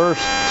these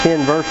first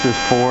 10 verses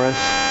for us.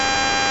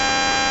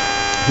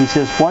 He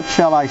says, "What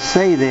shall I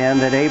say then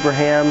that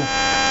Abraham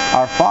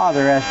our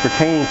father as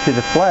pertaining to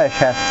the flesh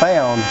hath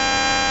found?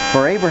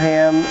 For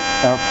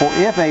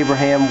if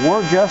Abraham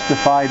were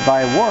justified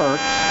by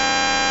works,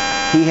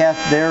 he hath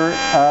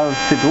thereof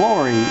to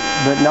glory,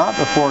 but not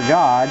before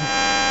God.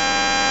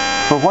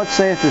 For what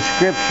saith the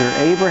Scripture?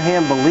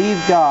 Abraham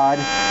believed God,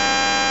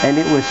 and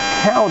it was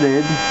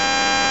counted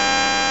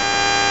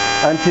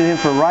unto him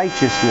for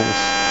righteousness.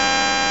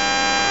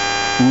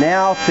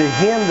 Now to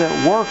him that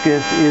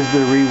worketh is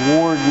the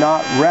reward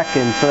not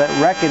reckoned." So that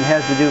reckon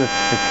has to do with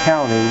the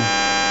counting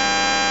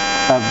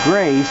of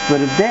grace,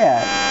 but of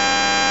debt.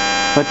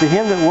 "But to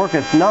him that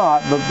worketh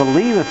not, but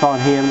believeth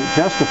on him that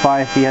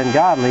justifieth the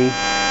ungodly,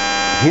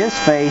 his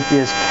faith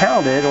is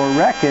counted," or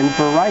reckoned,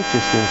 "for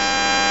righteousness."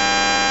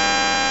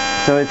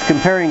 So it's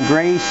comparing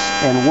grace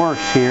and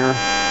works here.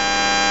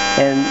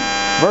 And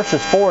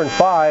verses 4 and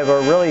 5 are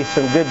really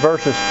some good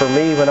verses for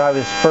me when I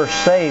was first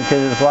saved,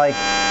 because it was like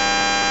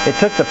it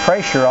took the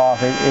pressure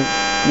off.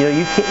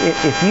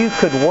 If you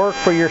could work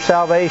for your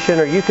salvation,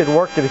 or you could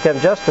work to become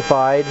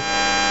justified,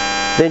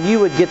 then you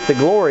would get the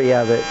glory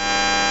of it.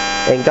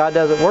 And God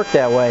doesn't work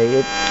that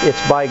way.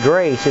 It's by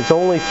grace. It's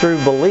only through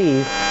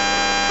belief.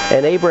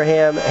 And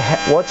Abraham,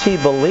 once he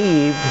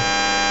believed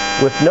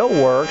with no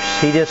works,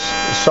 he just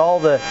saw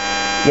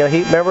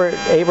remember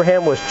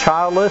Abraham was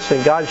childless,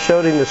 and God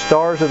showed him the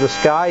stars of the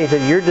sky. He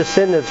said, "Your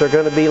descendants are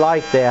going to be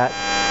like that."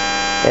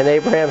 And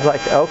Abraham's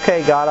like,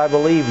 "Okay, God, I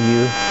believe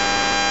you."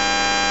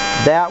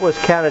 That was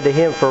counted to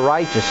him for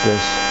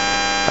righteousness.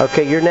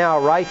 Okay, you're now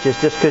righteous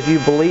just because you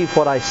believe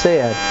what I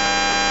said.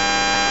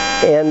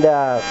 And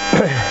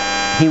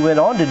he went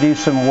on to do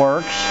some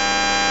works,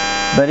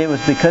 but it was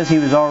because he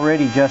was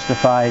already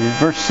justified.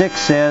 Verse 6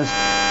 says,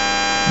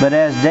 "But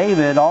as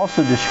David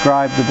also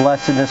described the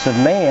blessedness of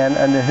man,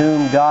 unto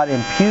whom God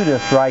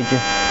imputeth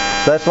righteousness."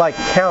 So that's like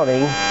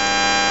counting.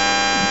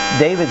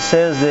 David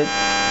says that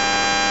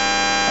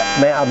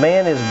a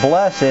man is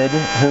blessed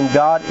whom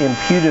God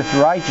imputeth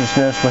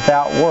righteousness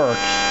without works.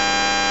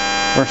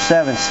 Verse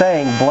 7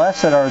 saying,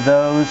 Blessed are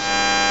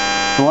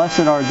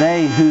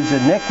they whose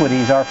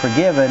iniquities are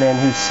forgiven and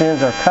whose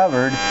sins are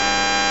covered.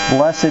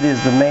 Blessed is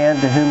the man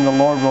to whom the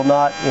Lord will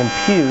not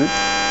impute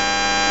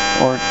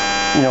or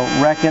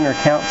reckon or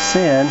count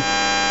sin.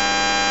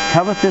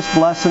 Cometh this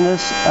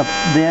blessedness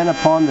then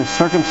upon the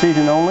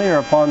circumcision only, or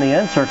upon the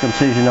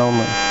uncircumcision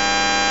only?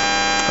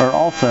 Or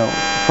also,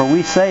 for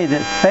we say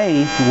that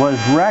faith was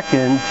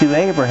reckoned to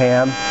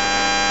Abraham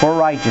for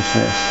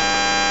righteousness.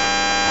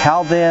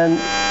 How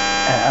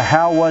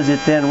was it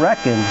then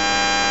reckoned?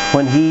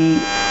 When he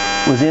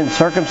was in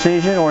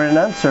circumcision or in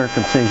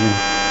uncircumcision?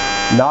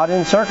 Not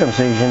in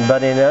circumcision,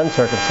 but in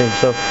uncircumcision.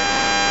 So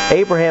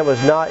Abraham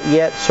was not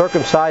yet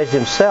circumcised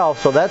himself,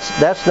 so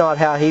that's not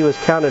how he was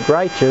counted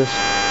righteous.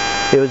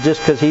 It was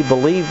just because he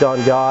believed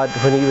on God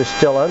when he was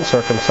still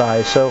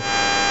uncircumcised. So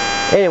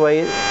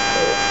anyway,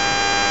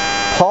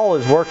 Paul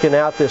is working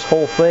out this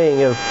whole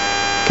thing of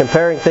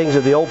comparing things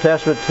of the Old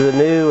Testament to the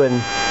New,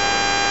 and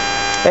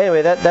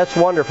anyway, that's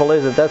wonderful,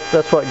 isn't it?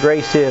 That's what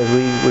grace is.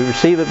 We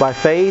receive it by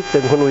faith,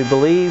 and when we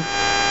believe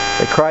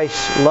that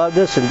Christ loved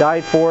us and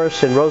died for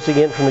us and rose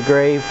again from the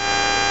grave,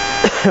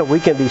 we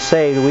can be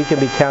saved. We can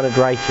be counted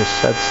righteous.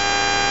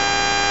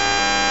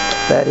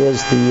 That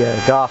is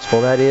the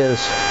gospel. That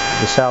is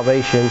the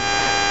salvation.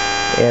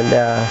 And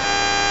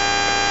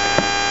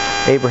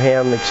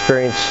Abraham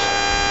experienced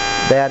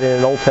that in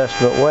an Old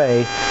Testament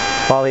way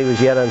while he was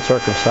yet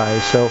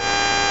uncircumcised. So,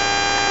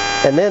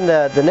 and then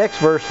the next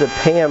verse that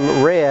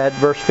Pam read,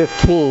 verse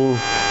 15,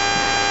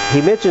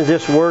 he mentions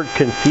this word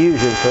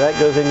confusion. So that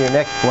goes in your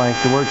next blank,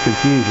 the word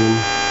confusion.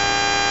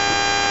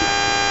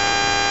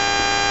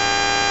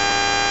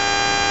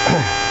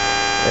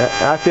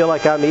 I feel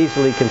like I'm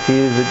easily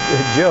confused.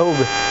 Job,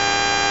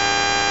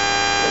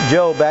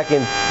 back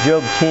in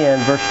Job 10,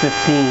 verse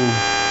 15,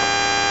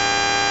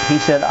 he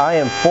said, I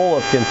am full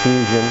of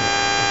confusion.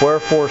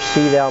 Wherefore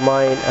see thou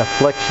mine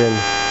affliction.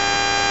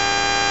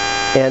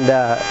 And,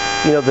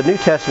 the New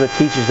Testament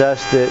teaches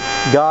us that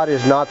God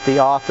is not the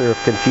author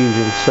of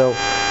confusion. So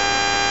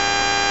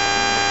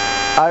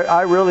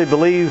I really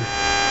believe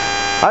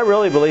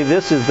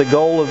this is the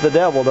goal of the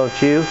devil,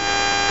 don't you?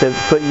 To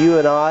put you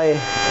and I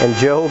and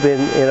Job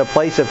in a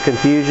place of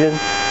confusion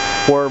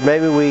where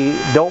maybe we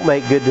don't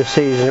make good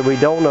decisions or we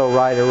don't know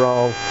right or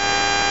wrong.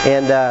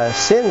 And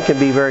sin can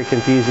be very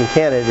confusing,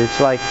 can't it? It's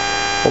like,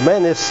 well,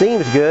 man, this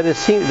seems good.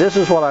 This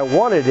is what I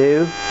want to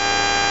do.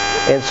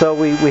 And so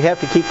we have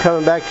to keep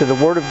coming back to the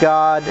Word of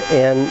God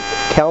and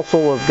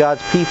counsel of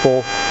God's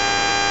people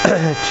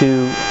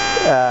to,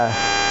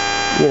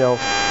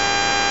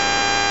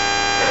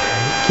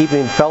 keep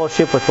in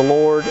fellowship with the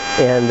Lord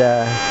and,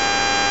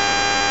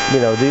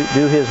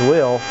 do His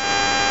will.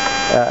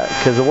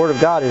 Because the Word of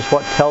God is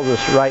what tells us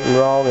right and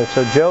wrong. And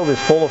so Job is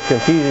full of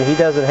confusion. He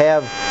doesn't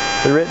have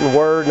the written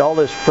Word, and all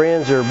his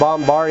friends are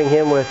bombarding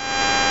him with,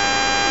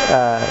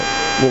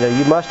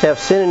 you must have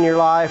sin in your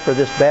life or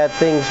this bad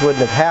things wouldn't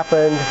have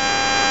happened.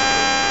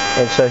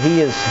 And so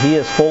he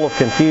is full of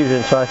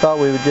confusion. So I thought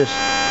we would just,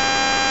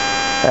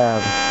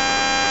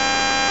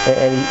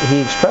 and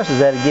he expresses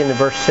that again in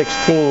verse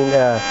 16.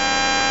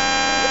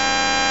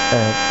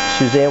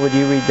 Suzanne, would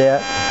you read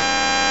that?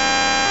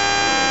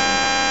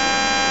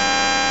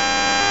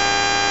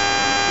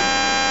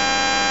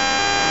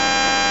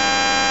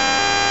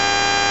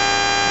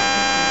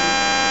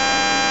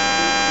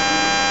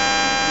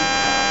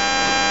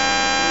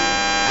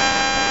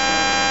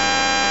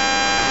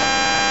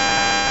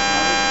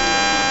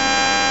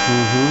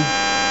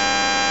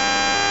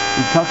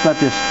 He talks about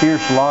this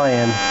fierce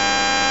lion,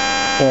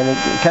 and it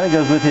kind of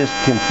goes with his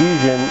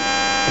confusion.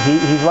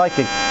 He's like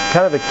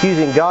kind of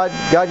accusing God.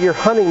 God, you're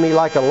hunting me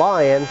like a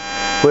lion,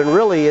 when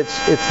really it's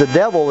the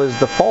devil is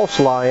the false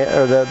lion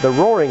or the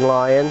roaring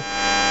lion,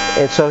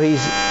 and so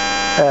he's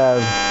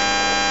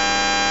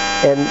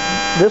and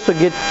this will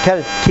get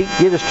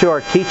us to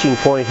our teaching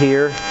point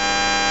here.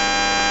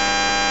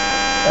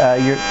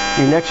 Your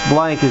next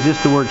blank is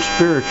just the word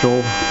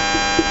spiritual.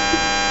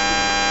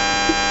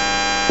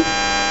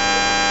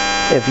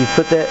 If you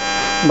put that,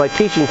 my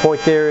teaching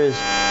point there is,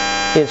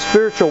 in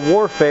spiritual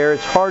warfare,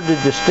 it's hard to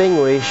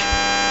distinguish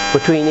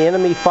between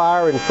enemy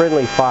fire and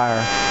friendly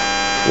fire.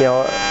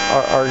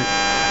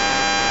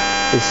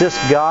 Is this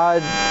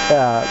God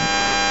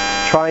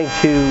trying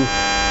to,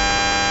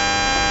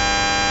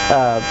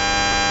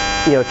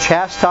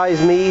 chastise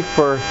me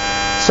for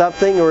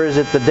something, or is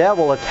it the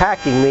devil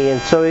attacking me?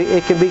 And so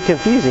it can be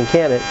confusing,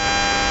 can't it?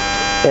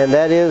 And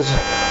that is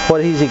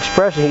what he's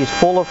expressing. He's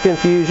full of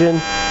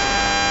confusion.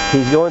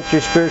 He's going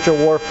through spiritual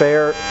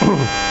warfare.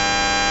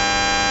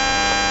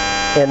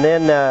 And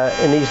then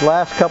in these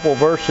last couple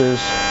verses,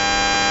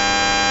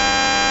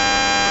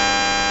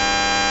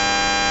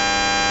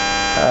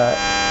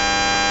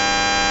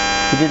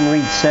 he didn't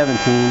read 17.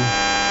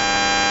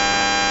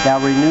 Thou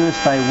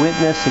renewest thy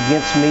witness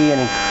against me and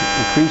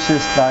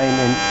increasest thine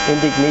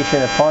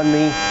indignation upon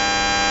me.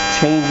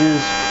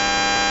 Changes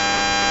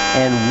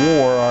and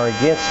war are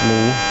against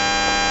me.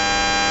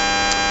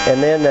 And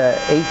then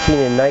 18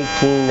 and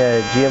 19,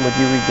 Jim, would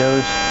you read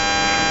those?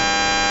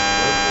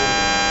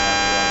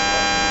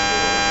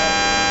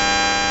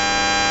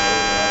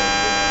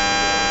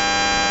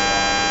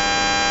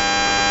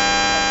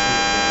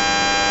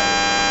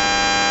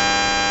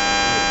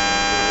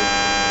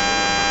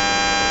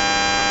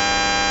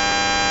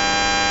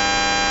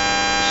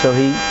 So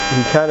he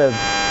kind of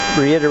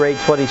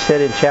reiterates what he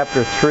said in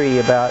chapter 3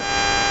 about,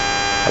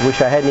 I wish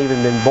I hadn't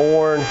even been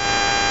born.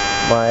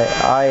 My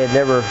eye had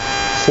never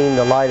seen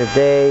the light of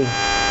day.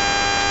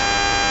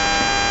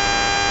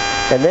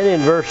 And then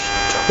in verse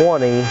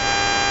 20,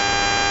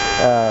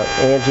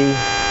 Angie,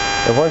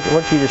 why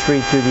don't you just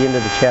read through the end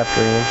of the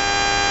chapter, Angie?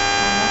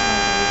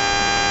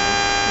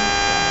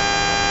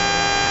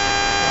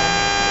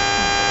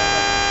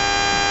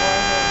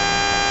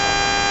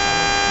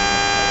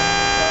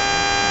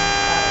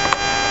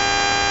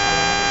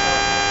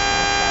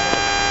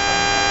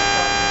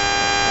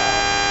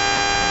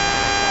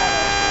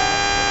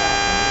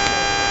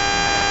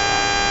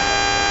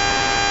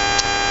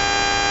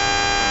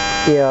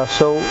 Yeah,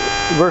 so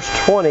verse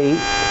 20,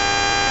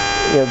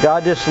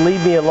 God, just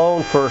leave me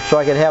alone so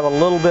I can have a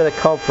little bit of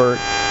comfort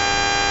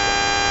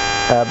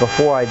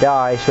before I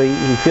die. So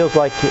he feels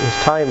like his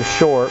time is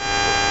short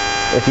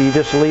if you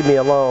just leave me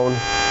alone.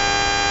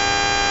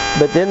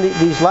 But then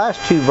these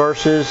last two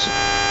verses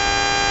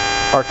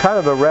are kind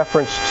of a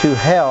reference to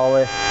hell.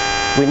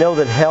 We know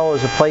that hell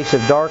is a place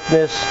of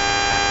darkness,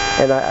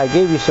 and I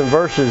gave you some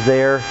verses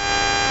there.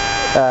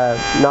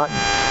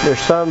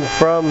 There's some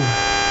from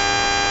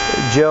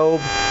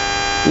Job,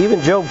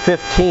 even Job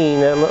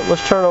 15.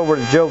 Let's turn over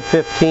to Job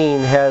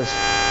 15. Has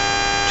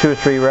 2 or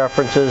 3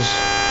 references.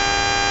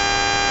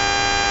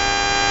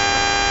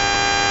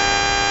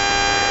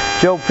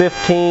 Job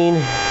 15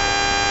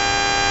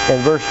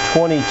 and verse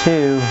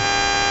 22.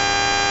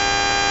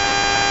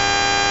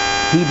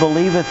 He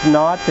believeth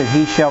not that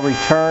he shall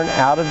return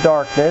out of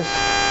darkness,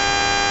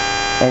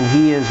 and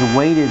he is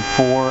waited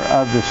for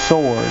of the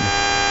sword.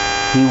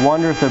 He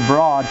wandereth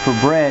abroad for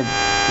bread,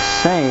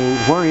 saying,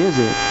 where is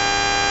it?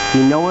 He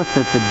knoweth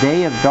that the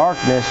day of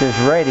darkness is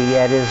ready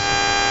at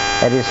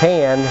his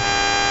hand,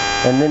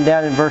 And then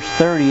down in verse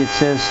 30 it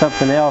says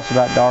something else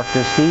about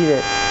darkness.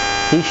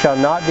 He shall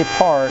not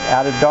depart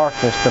out of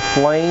darkness. The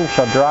flame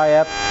shall dry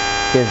up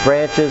his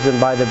branches, and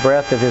by the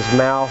breath of his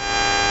mouth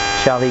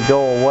shall he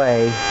go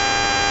away.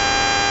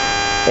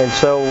 And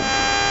so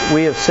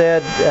we have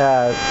said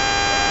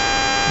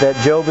that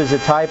Job is a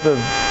type of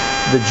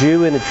the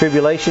Jew in the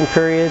tribulation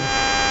period.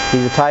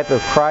 He's a type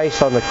of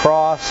Christ on the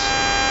cross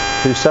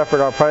who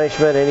suffered our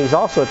punishment, and he's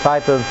also a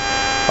type of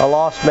a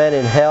lost man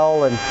in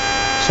hell. And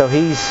so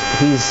he's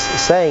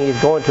saying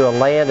he's going to a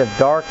land of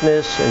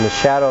darkness and the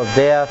shadow of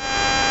death,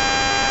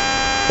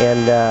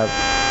 and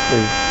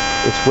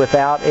it's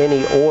without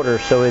any order,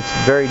 so it's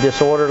very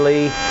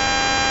disorderly.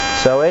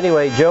 So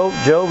anyway,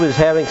 Job is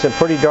having some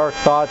pretty dark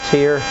thoughts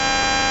here.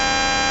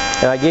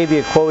 And I gave you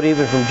a quote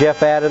even from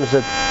Jeff Adams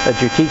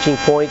at your teaching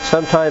point.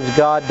 Sometimes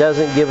God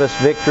doesn't give us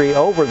victory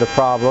over the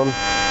problem.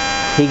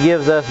 He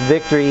gives us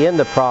victory in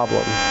the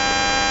problem.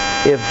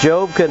 If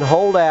Job can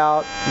hold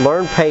out,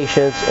 learn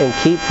patience, and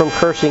keep from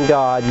cursing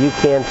God, you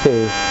can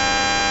too.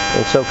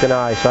 And so can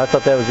I. So I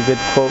thought that was a good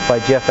quote by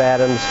Jeff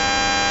Adams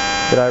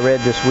that I read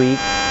this week.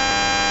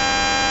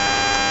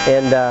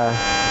 And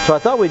so I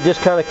thought we'd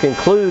just kind of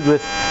conclude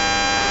with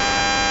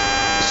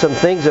some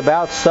things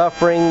about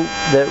suffering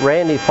that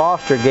Randy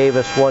Foster gave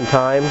us one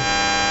time.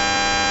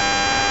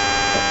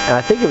 And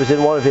I think it was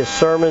in one of his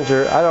sermons,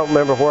 or I don't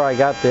remember where I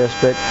got this,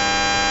 but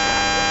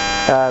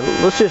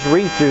let's just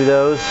read through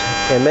those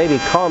and maybe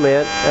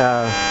comment.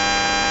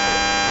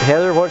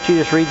 Heather, why don't you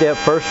just read that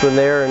first one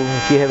there, and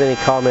if you have any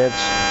comments.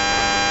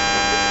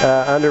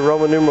 Under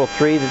Roman numeral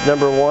 3,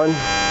 number 1,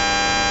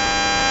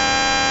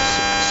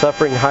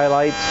 suffering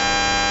highlights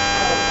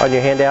on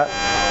your handout.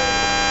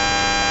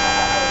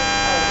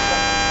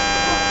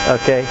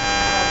 Okay.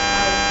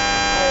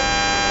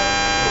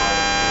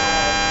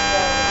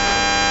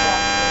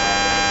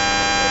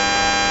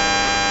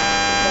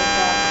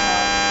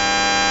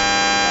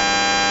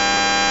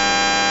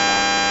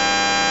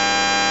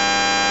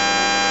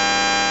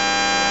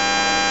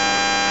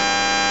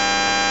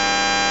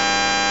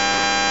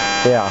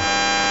 Yeah.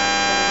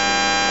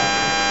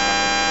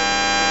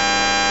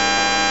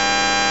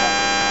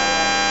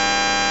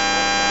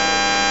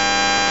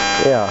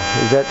 Yeah.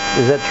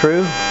 Is that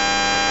true?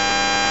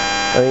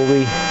 I mean,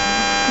 we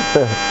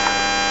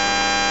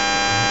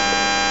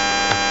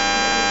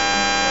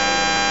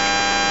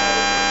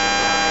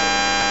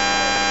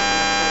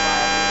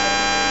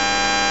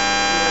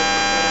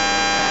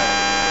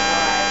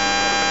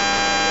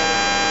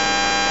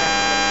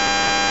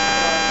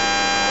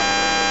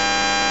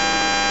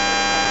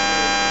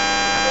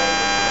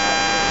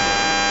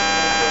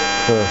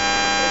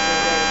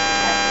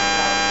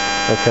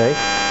Okay.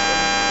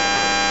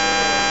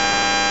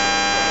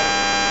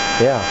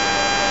 Yeah.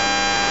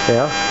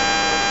 Yeah.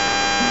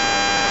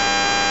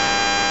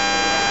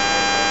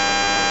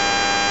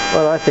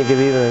 Well, I think of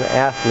even an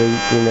athlete,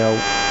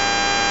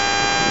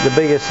 the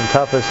biggest and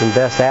toughest and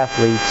best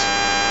athletes,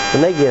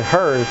 when they get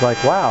hurt, it's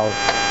like, wow,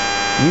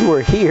 you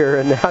were here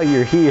and now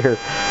you're here.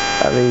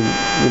 I mean,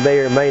 you may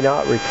or may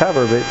not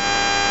recover, but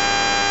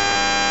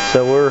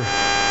so we're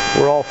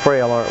all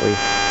frail, aren't we?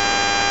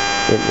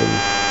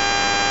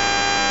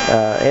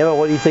 Emma,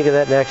 what do you think of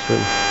that next one?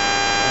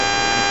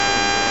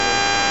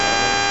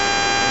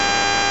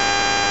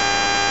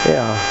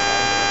 Yeah.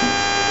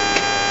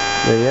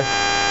 Do you?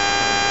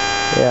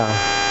 Yeah.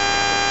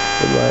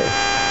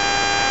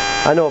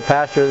 I know a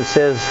pastor that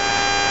says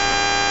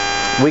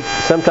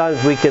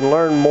sometimes we can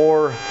learn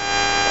more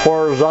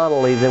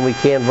horizontally than we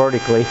can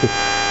vertically.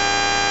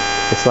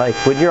 It's like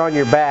when you're on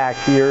your back,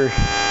 you're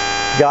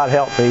God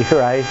help me,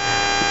 right?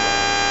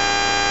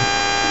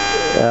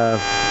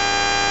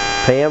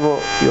 Pam, you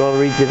want to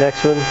read the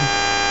next one?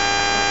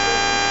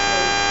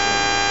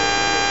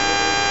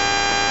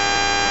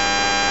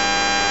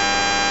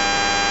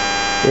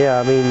 Yeah,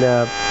 I mean,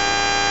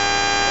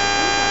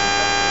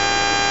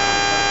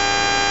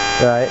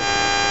 right.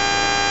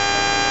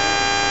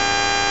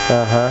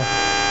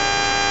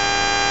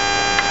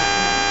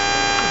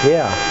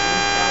 Yeah.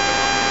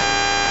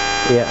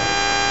 Yeah.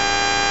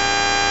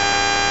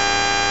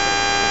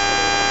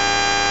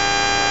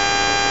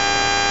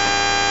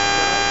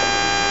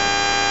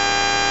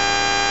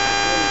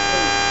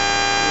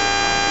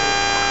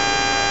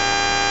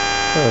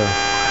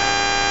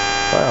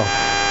 Wow.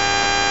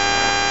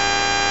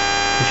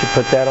 You should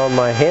put that on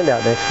my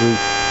handout next week.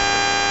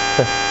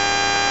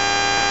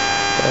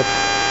 That's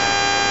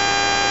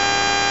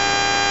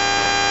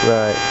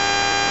right.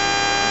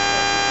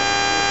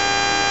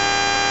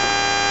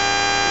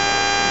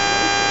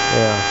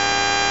 Yeah.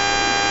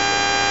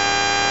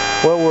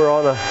 Well, we're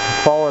on a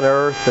fallen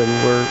earth, and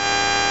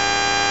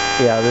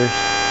there's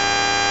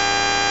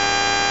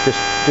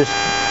just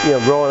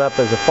growing up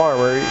as a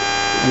farmer,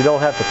 you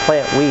don't have to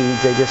plant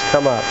weeds; they just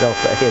come up, don't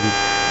they? And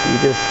you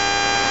just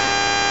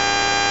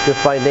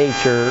by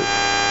nature,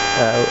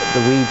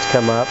 the weeds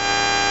come up.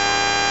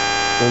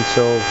 And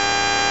so,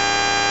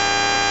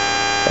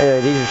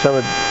 anyway, these are some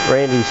of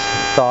Randy's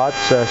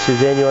thoughts.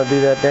 Suzanne, you want to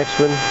do that next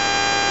one?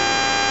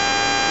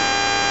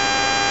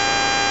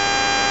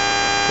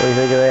 What do you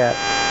think of that?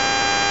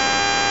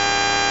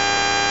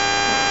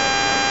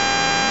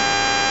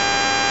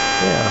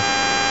 Yeah.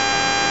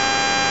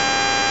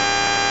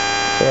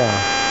 Yeah.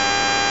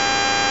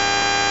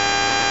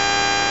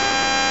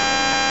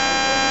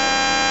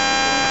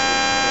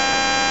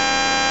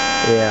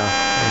 Yeah.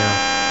 Yeah.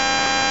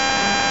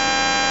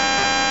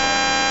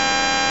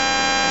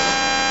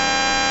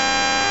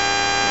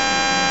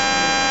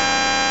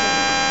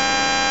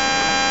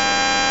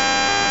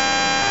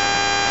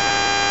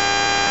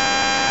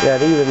 Yeah,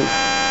 and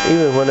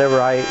even when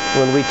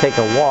we take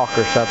a walk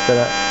or something,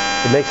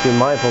 it makes me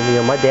mindful.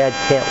 My dad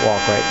can't walk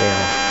right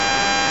now.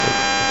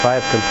 So I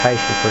have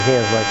compassion for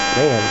him. It's like,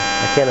 man,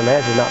 I can't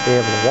imagine not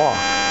being able to walk.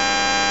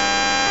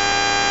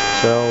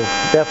 So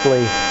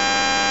definitely,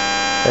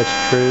 that's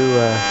true.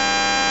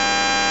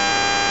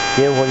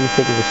 Jim, what do you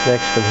think of this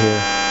next one here?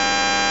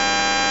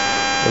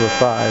 Number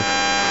 5.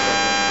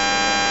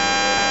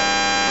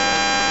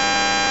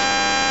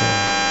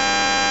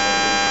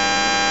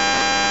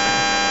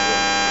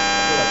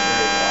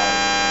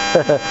 Yeah.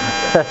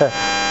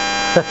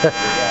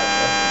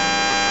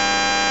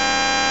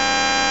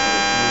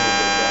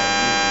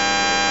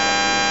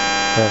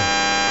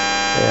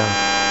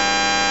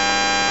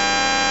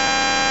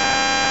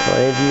 Well,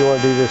 Angie, you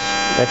want to do this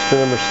next to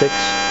number 6?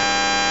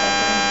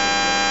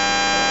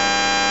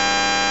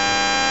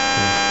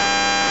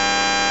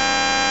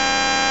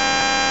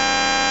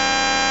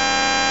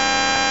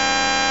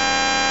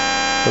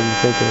 What do you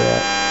think of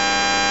that?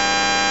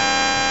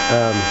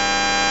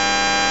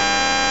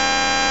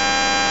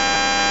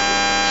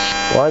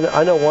 Well,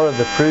 I know one of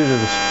the fruit of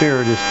the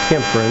Spirit is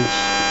temperance.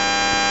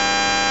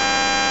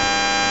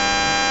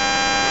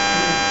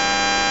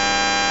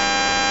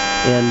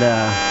 And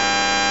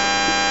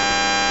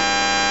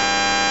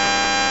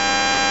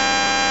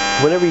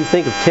whenever you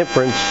think of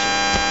temperance,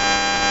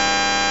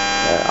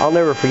 I'll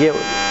never forget,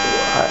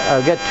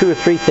 I've got 2 or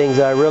 3 things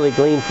that I really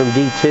gleaned from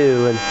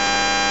D2, and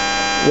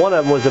one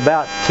of them was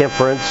about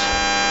temperance,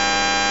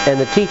 and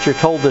the teacher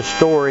told the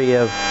story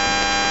of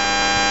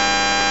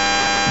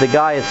the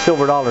guy at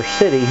Silver Dollar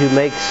City who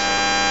makes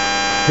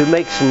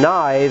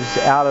knives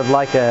out of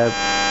like a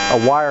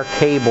wire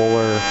cable,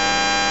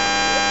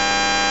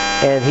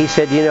 and he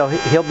said,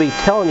 he'll be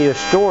telling you a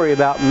story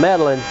about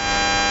metal, and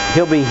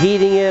he'll be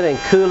heating it and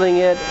cooling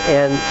it,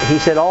 and he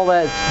said all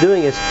that's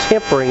doing is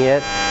tempering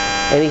it,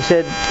 and he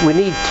said we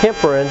need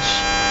temperance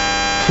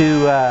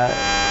to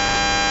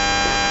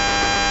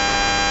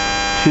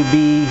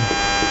be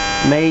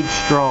made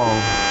strong.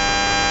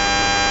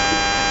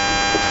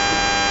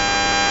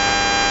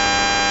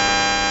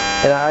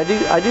 And I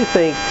do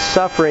think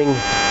suffering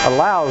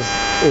allows,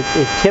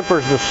 it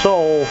tempers the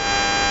soul.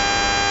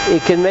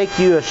 It can make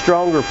you a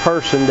stronger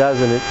person,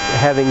 doesn't it,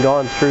 having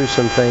gone through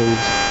some things.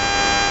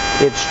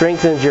 It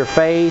strengthens your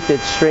faith. It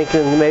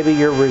strengthens maybe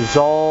your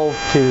resolve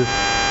to,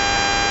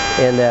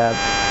 and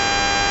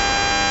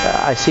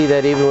I see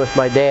that even with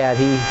my dad.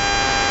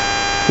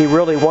 He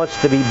really wants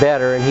to be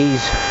better, and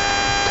he's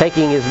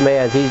taking his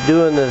meds. He's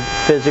doing the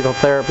physical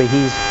therapy.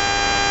 He's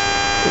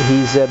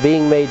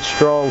being made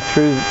strong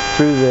through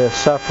the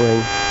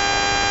suffering.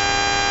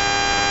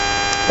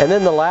 And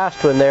then the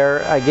last one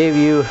there, I gave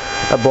you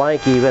a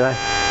blank even. I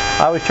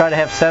always try to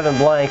have 7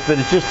 blanks, but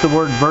it's just the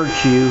word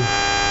virtue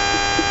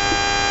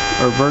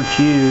or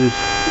virtues.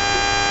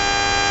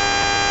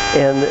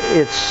 And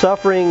it's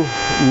suffering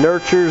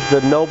nurtures the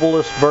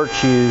noblest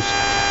virtues.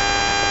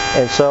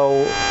 And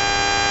so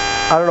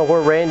I don't know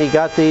where Randy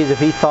got these, if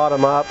he thought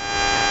them up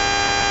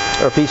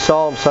or if he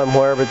saw them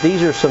somewhere, but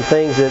these are some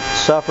things that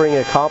suffering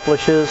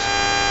accomplishes,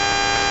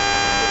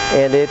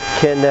 and it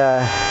can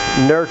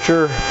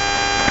nurture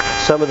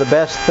some of the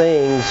best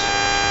things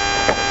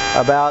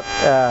about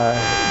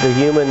the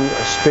human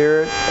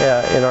spirit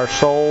in our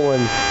soul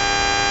and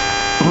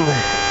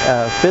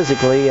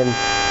physically. And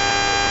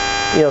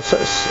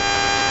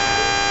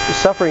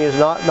suffering is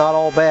not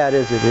all bad,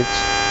 is it?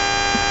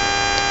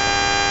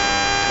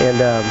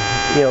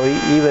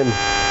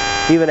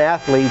 Even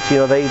athletes,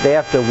 they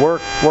have to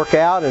work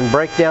out and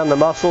break down the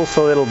muscles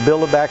so it'll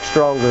build it back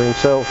stronger, and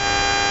so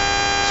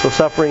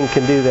suffering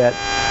can do that.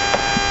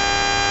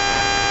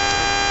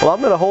 Well, I'm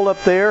going to hold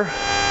up there,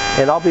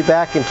 and I'll be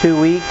back in 2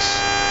 weeks.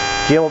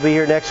 Jim will be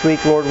here next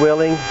week, Lord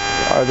willing.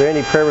 Are there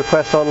any prayer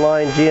requests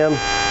online, Jim?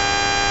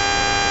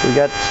 We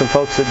got some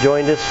folks that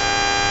joined us.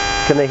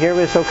 Can they hear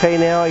us okay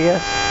now, I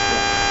guess?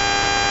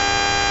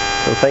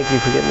 So thank you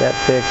for getting that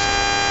fixed.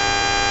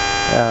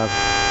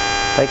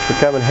 Thanks for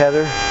coming,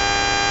 Heather.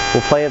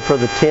 We'll plan for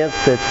the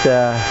 10th at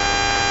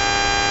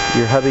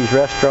your hubby's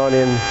restaurant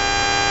in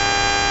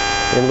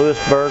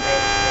Lewisburg.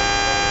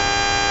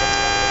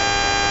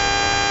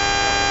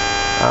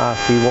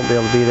 So you won't be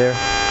able to be there?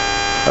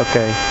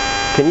 Okay.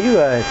 Can you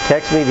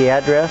text me the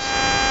address?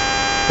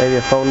 Maybe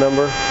a phone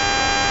number?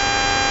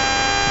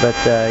 But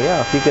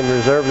yeah, if you can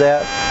reserve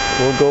that,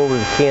 we'll go over to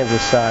the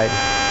Kansas side.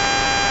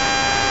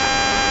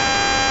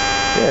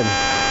 Good.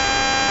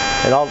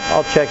 And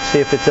I'll check to see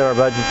if it's in our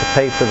budget to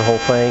pay for the whole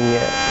thing,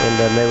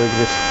 and maybe we can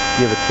just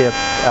give a tip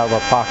out of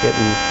our pocket.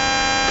 And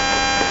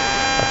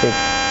I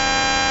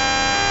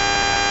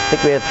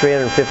think we had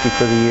 $350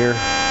 for the year,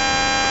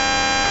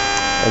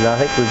 and I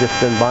think we've just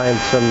been buying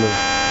some of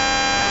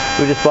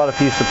We just bought a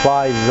few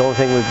supplies. It's the only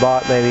thing we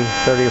bought, maybe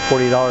 $30 or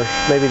 $40.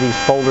 Maybe these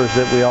folders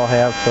that we all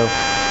have. So,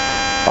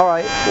 all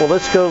right. Well,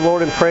 let's go to the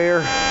Lord in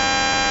prayer.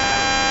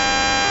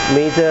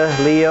 Mita,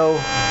 Leo,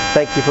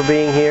 thank you for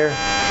being here.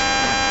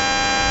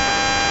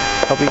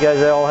 Hope you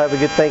guys all have a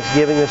good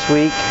Thanksgiving this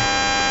week.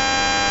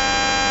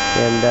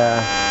 And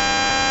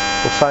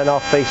we'll sign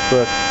off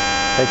Facebook.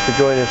 Thanks for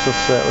joining us.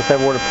 Let's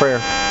have a word of prayer.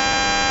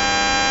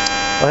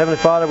 Well, Heavenly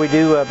Father, we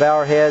do bow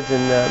our heads,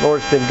 and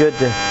Lord, it's been good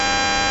to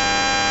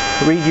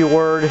read your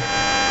word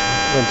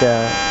and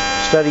to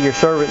study your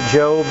servant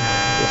Job,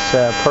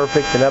 this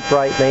perfect and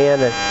upright man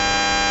that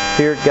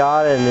feared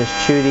God and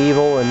eschewed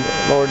evil. And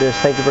Lord, just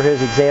thank you for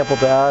his example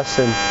to us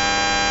and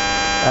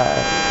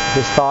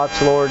his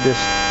thoughts. Lord,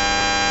 just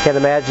can't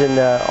imagine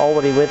all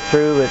that he went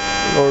through, but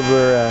Lord,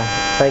 we're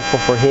thankful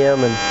for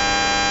him and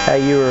how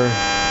you were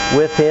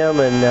with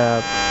him, and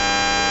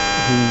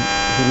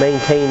he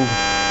maintained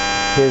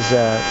his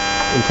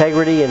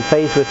integrity and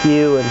faith with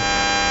you. And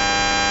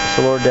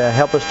so Lord,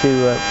 help us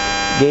to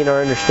gain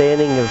our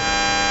understanding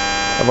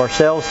of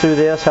ourselves through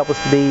this. Help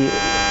us to be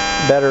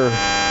better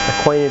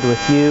acquainted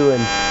with you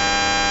and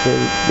to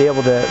be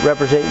able to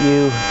represent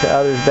you to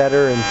others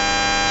better. And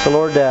so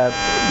Lord,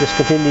 just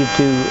continue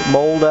to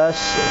mold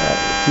us,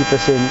 keep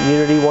us in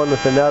unity one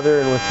with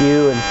another and with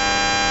you, and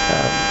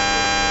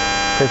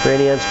pray for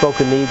any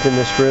unspoken needs in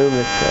this room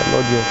that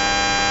Lord, you'll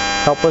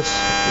help us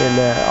in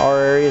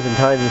our areas and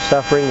times of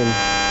suffering. And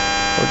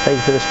Lord, thank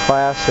you for this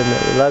class, and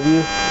we love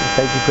you. And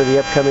thank you for the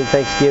upcoming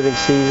Thanksgiving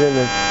season,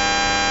 and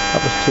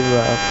help us to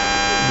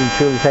be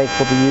truly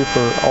thankful to you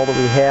for all that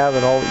we have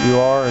and all that you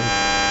are. And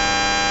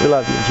we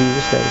love you in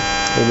Jesus' name.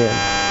 Amen.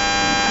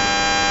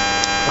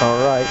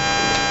 All right.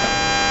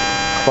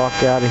 Clock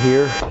out of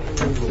here.